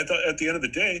 man, at the end of the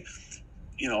day,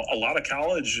 you know, a lot of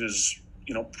college is,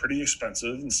 you know, pretty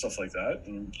expensive and stuff like that,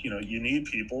 and you know, you need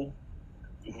people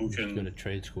who can go to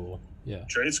trade school. Yeah,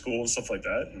 trade school and stuff like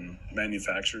that, and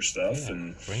manufacture stuff,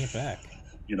 and bring it back.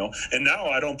 You know, and now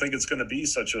I don't think it's going to be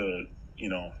such a, you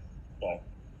know, well,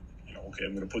 you know, okay,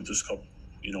 I'm going to put this cup,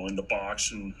 you know, in the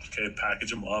box and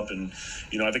package them up, and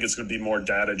you know, I think it's going to be more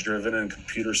data driven and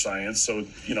computer science. So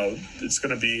you know, it's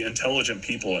going to be intelligent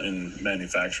people in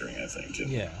manufacturing, I think.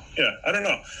 And, yeah, I don't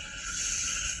know.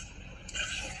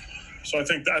 So I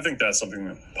think that's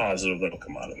something positive that'll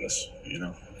come out of this. You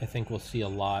know, I think we'll see a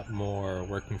lot more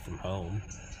working from home.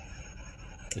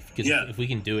 If we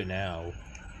can do it now,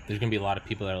 there's going to be a lot of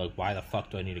people that are like, why the fuck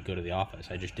do I need to go to the office?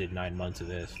 I just did 9 months of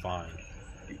this. Fine.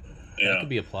 Yeah. That could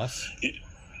be a plus.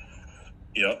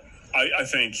 Yep. I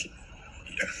think,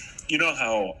 you know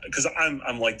how, because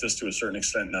I'm like this to a certain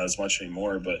extent, not as much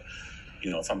anymore, but, you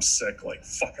know, if I'm sick, like,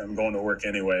 fuck, I'm going to work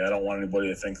anyway. I don't want anybody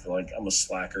to think that, like, I'm a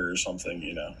slacker or something,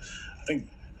 you know. I think,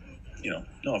 you know,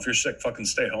 no, if you're sick, fucking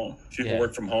stay home. If you can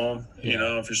work from home, you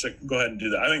know, if you're sick, go ahead and do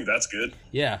that. I think that's good.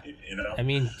 Yeah. You know, I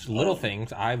mean, little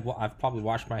things. I've probably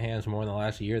washed my hands more in the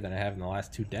last year than I have in the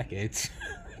last 2 decades.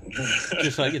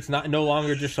 Just like, it's no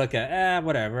longer just like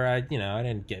whatever. I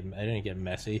didn't get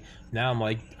messy. Now I'm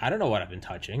like, I don't know what I've been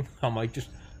touching. I'm like, just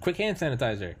quick hand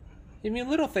sanitizer. I mean,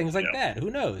 little things like that. Who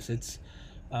knows? It's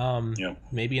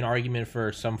maybe an argument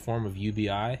for some form of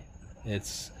UBI.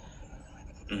 It's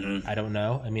I don't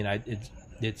know. I mean,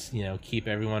 it's you know, keep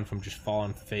everyone from just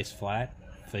falling face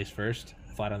first,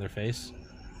 flat on their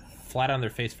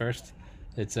face first.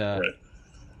 It's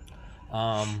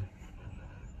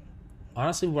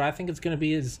honestly, what I think it's going to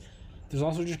be is there's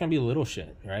also just going to be little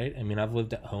shit, right? I mean, I've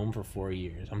lived at home for 4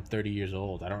 years. I'm 30 years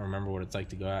old. I don't remember what it's like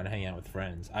to go out and hang out with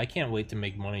friends. I can't wait to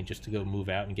make money just to go move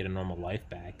out and get a normal life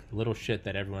back. Little shit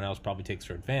that everyone else probably takes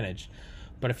for advantage.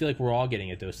 But I feel like we're all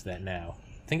getting a dose of that now.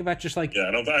 Think about just like... Yeah,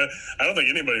 I don't think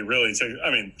anybody really takes...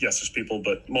 I mean, yes, there's people,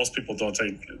 but most people don't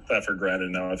take that for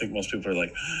granted now. I think most people are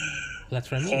like... That's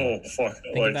what I mean. Oh, fuck.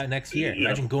 Think about next year.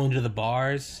 Imagine going to the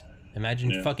bars.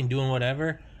 Imagine fucking doing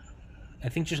whatever. I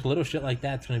think just little shit like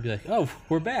that's going to be like, oh,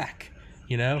 we're back.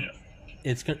 You know?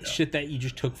 It's shit that you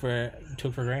just took for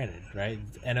granted, right?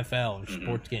 NFL or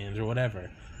sports games or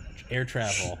whatever. Air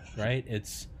travel, right?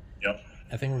 It's... Yep.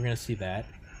 I think we're going to see that.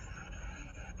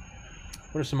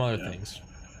 What are some other things?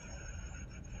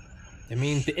 I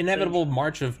mean, the inevitable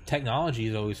march of technology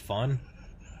is always fun.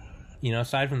 You know,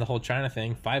 aside from the whole China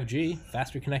thing, 5G,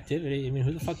 faster connectivity. I mean,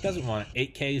 who the fuck doesn't want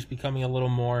it? 8K is becoming a little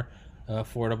more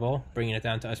affordable, bringing it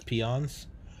down to us peons.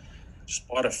 Just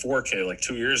bought a 4K like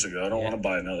 2 years ago. I don't want to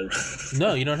buy another.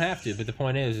 No, you don't have to. But the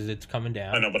point is it's coming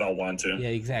down. I know, but I'll want to. Yeah,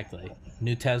 exactly.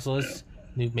 New Teslas.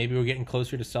 Maybe we're getting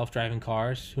closer to self-driving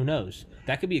cars. Who knows?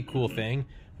 That could be a cool thing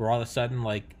where all of a sudden,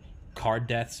 like, car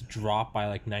deaths drop by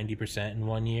like 90% in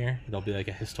 1 year. It'll be like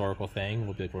a historical thing.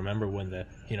 We'll be like, remember when the,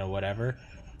 you know, whatever.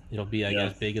 It'll be like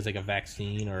as big as like a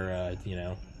vaccine or, you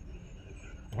know,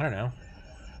 I don't know.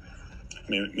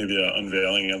 Maybe an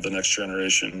unveiling of the next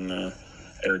generation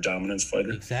air dominance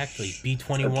fighter. Exactly.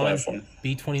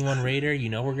 B-21 Raider. You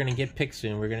know, we're gonna get pics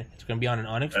soon. It's gonna be on an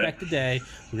unexpected day.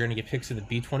 We're gonna get pics of the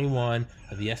B-21,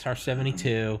 of the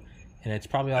SR-72, And it's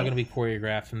probably all going to be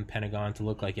choreographed from the Pentagon to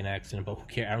look like an accident, but who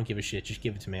cares? I don't give a shit. Just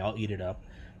give it to me. I'll eat it up.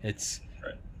 It's...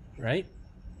 Right?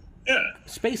 Yeah.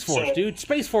 Space Force, dude.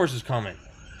 Space Force is coming.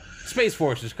 Space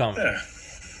Force is coming. Yeah.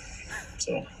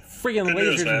 So... Friggin'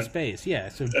 lasers in space. Yeah.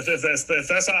 So if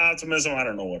that's not optimism, I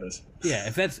don't know what is. Yeah,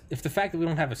 if the fact that we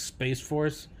don't have a Space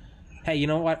Force... Hey, you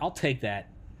know what? I'll take that.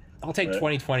 I'll take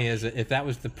 2020 as if that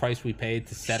was the price we paid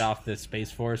to set off the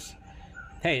Space Force.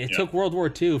 Hey, it took World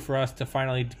War II for us to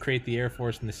finally create the Air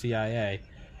Force and the CIA.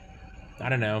 I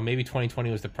don't know. Maybe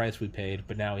 2020 was the price we paid,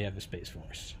 but now we have the Space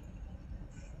Force.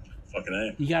 Fucking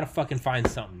A. You gotta fucking find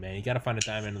something, man. You gotta find a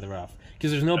diamond in the rough. Because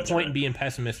there's no point in being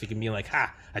pessimistic and being like,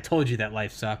 ha, I told you that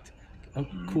life sucked. Oh,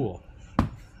 cool.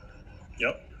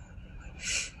 Yep.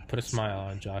 Put a smile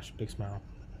on, Josh. Big smile.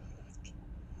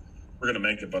 We're gonna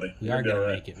make it, buddy. We are gonna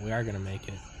make it. We are gonna make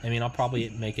it. I mean, I'll probably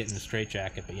make it in a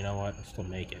straitjacket, but you know what? I'll still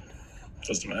make it.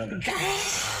 Doesn't matter.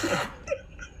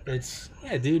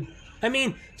 Dude. I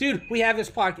mean, dude, we have this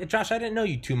podcast. Josh, I didn't know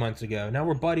you 2 months ago. Now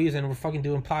we're buddies and we're fucking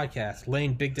doing podcasts.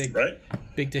 Lane, Big Dick,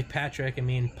 Big Dick Patrick. I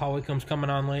mean, Paul Whitcomb's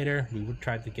coming on later. We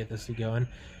tried to get this going.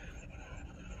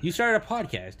 You started a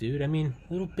podcast, dude. I mean,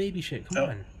 little baby shit. Come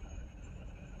on.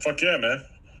 Fuck yeah, man.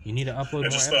 You need to upload more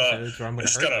episodes or I'm going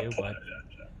to hurt you. But...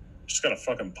 Just got a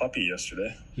fucking puppy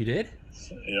yesterday. You did?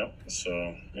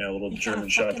 So yeah, a little German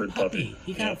Shepherd puppy.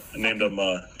 I named him.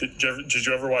 Did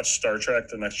you ever watch Star Trek: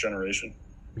 The Next Generation?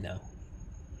 No.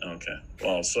 Okay.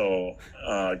 Well, so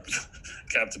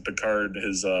Captain Picard,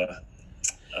 his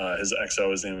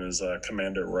XO, his name is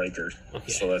Commander Riker.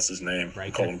 Okay. So that's his name. We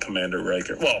call him Commander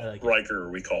Riker. Well, Riker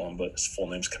we call him, but his full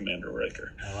name's Commander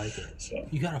Riker. I like it. So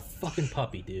you got a fucking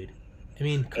puppy, dude. I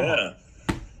mean, come on.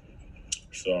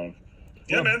 So.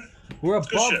 Yeah, man. We're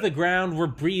above the ground. We're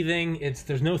breathing.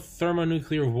 There's no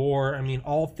thermonuclear war. I mean,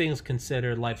 all things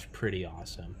considered, life's pretty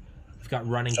awesome. We've got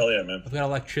running. Hell yeah, man. I've got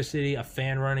electricity, a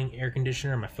fan running, air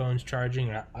conditioner, my phone's charging,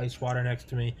 I got ice water next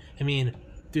to me. I mean,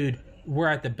 dude, we're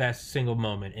at the best single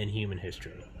moment in human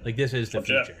history. Like, this is the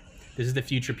future. Yeah. This is the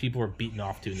future people were beaten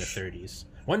off to in the 30s.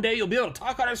 One day you'll be able to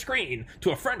talk on a screen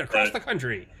to a friend across the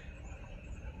country.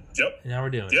 Yep. And now we're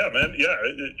doing it. Yeah, man.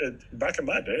 Yeah. Back in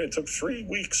my day, it took 3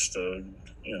 weeks to,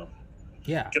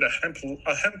 get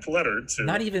a hemp letter to.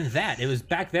 Not even that. It was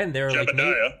back then. They were like,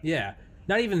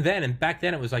 not even then. And back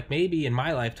then, it was like maybe in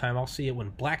my lifetime, I'll see it when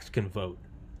blacks can vote.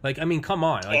 Like, I mean, come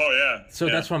on. Like, So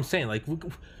that's what I'm saying. Like,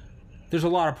 there's a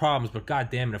lot of problems, but God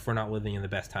damn it, if we're not living in the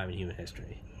best time in human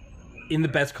history, in the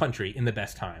best country, in the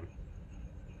best time.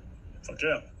 Fuck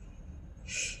yeah.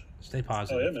 Stay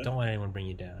positive. Don't let anyone bring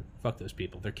you down. Fuck those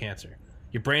people. They're cancer.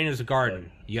 Your brain is a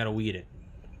garden. You got to weed it.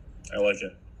 I like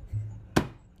it.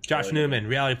 Josh Newman,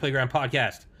 Reality Playground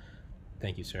Podcast.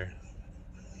 Thank you, sir.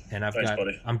 And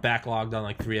I'm backlogged on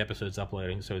like 3 episodes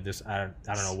uploading, so this I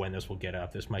don't know when this will get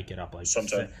up. This might get up like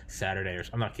Saturday or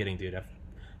I'm not kidding, dude.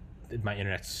 My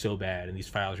internet's so bad and these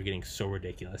files are getting so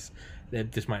ridiculous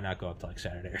that this might not go up to like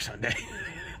Saturday or Sunday.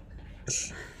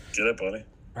 Get it, buddy.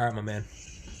 All right, my man.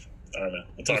 All right, man.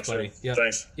 We'll talk soon. Yep.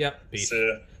 Thanks. Yep. Peace. See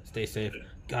ya. Stay safe.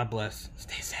 God bless.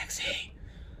 Stay sexy.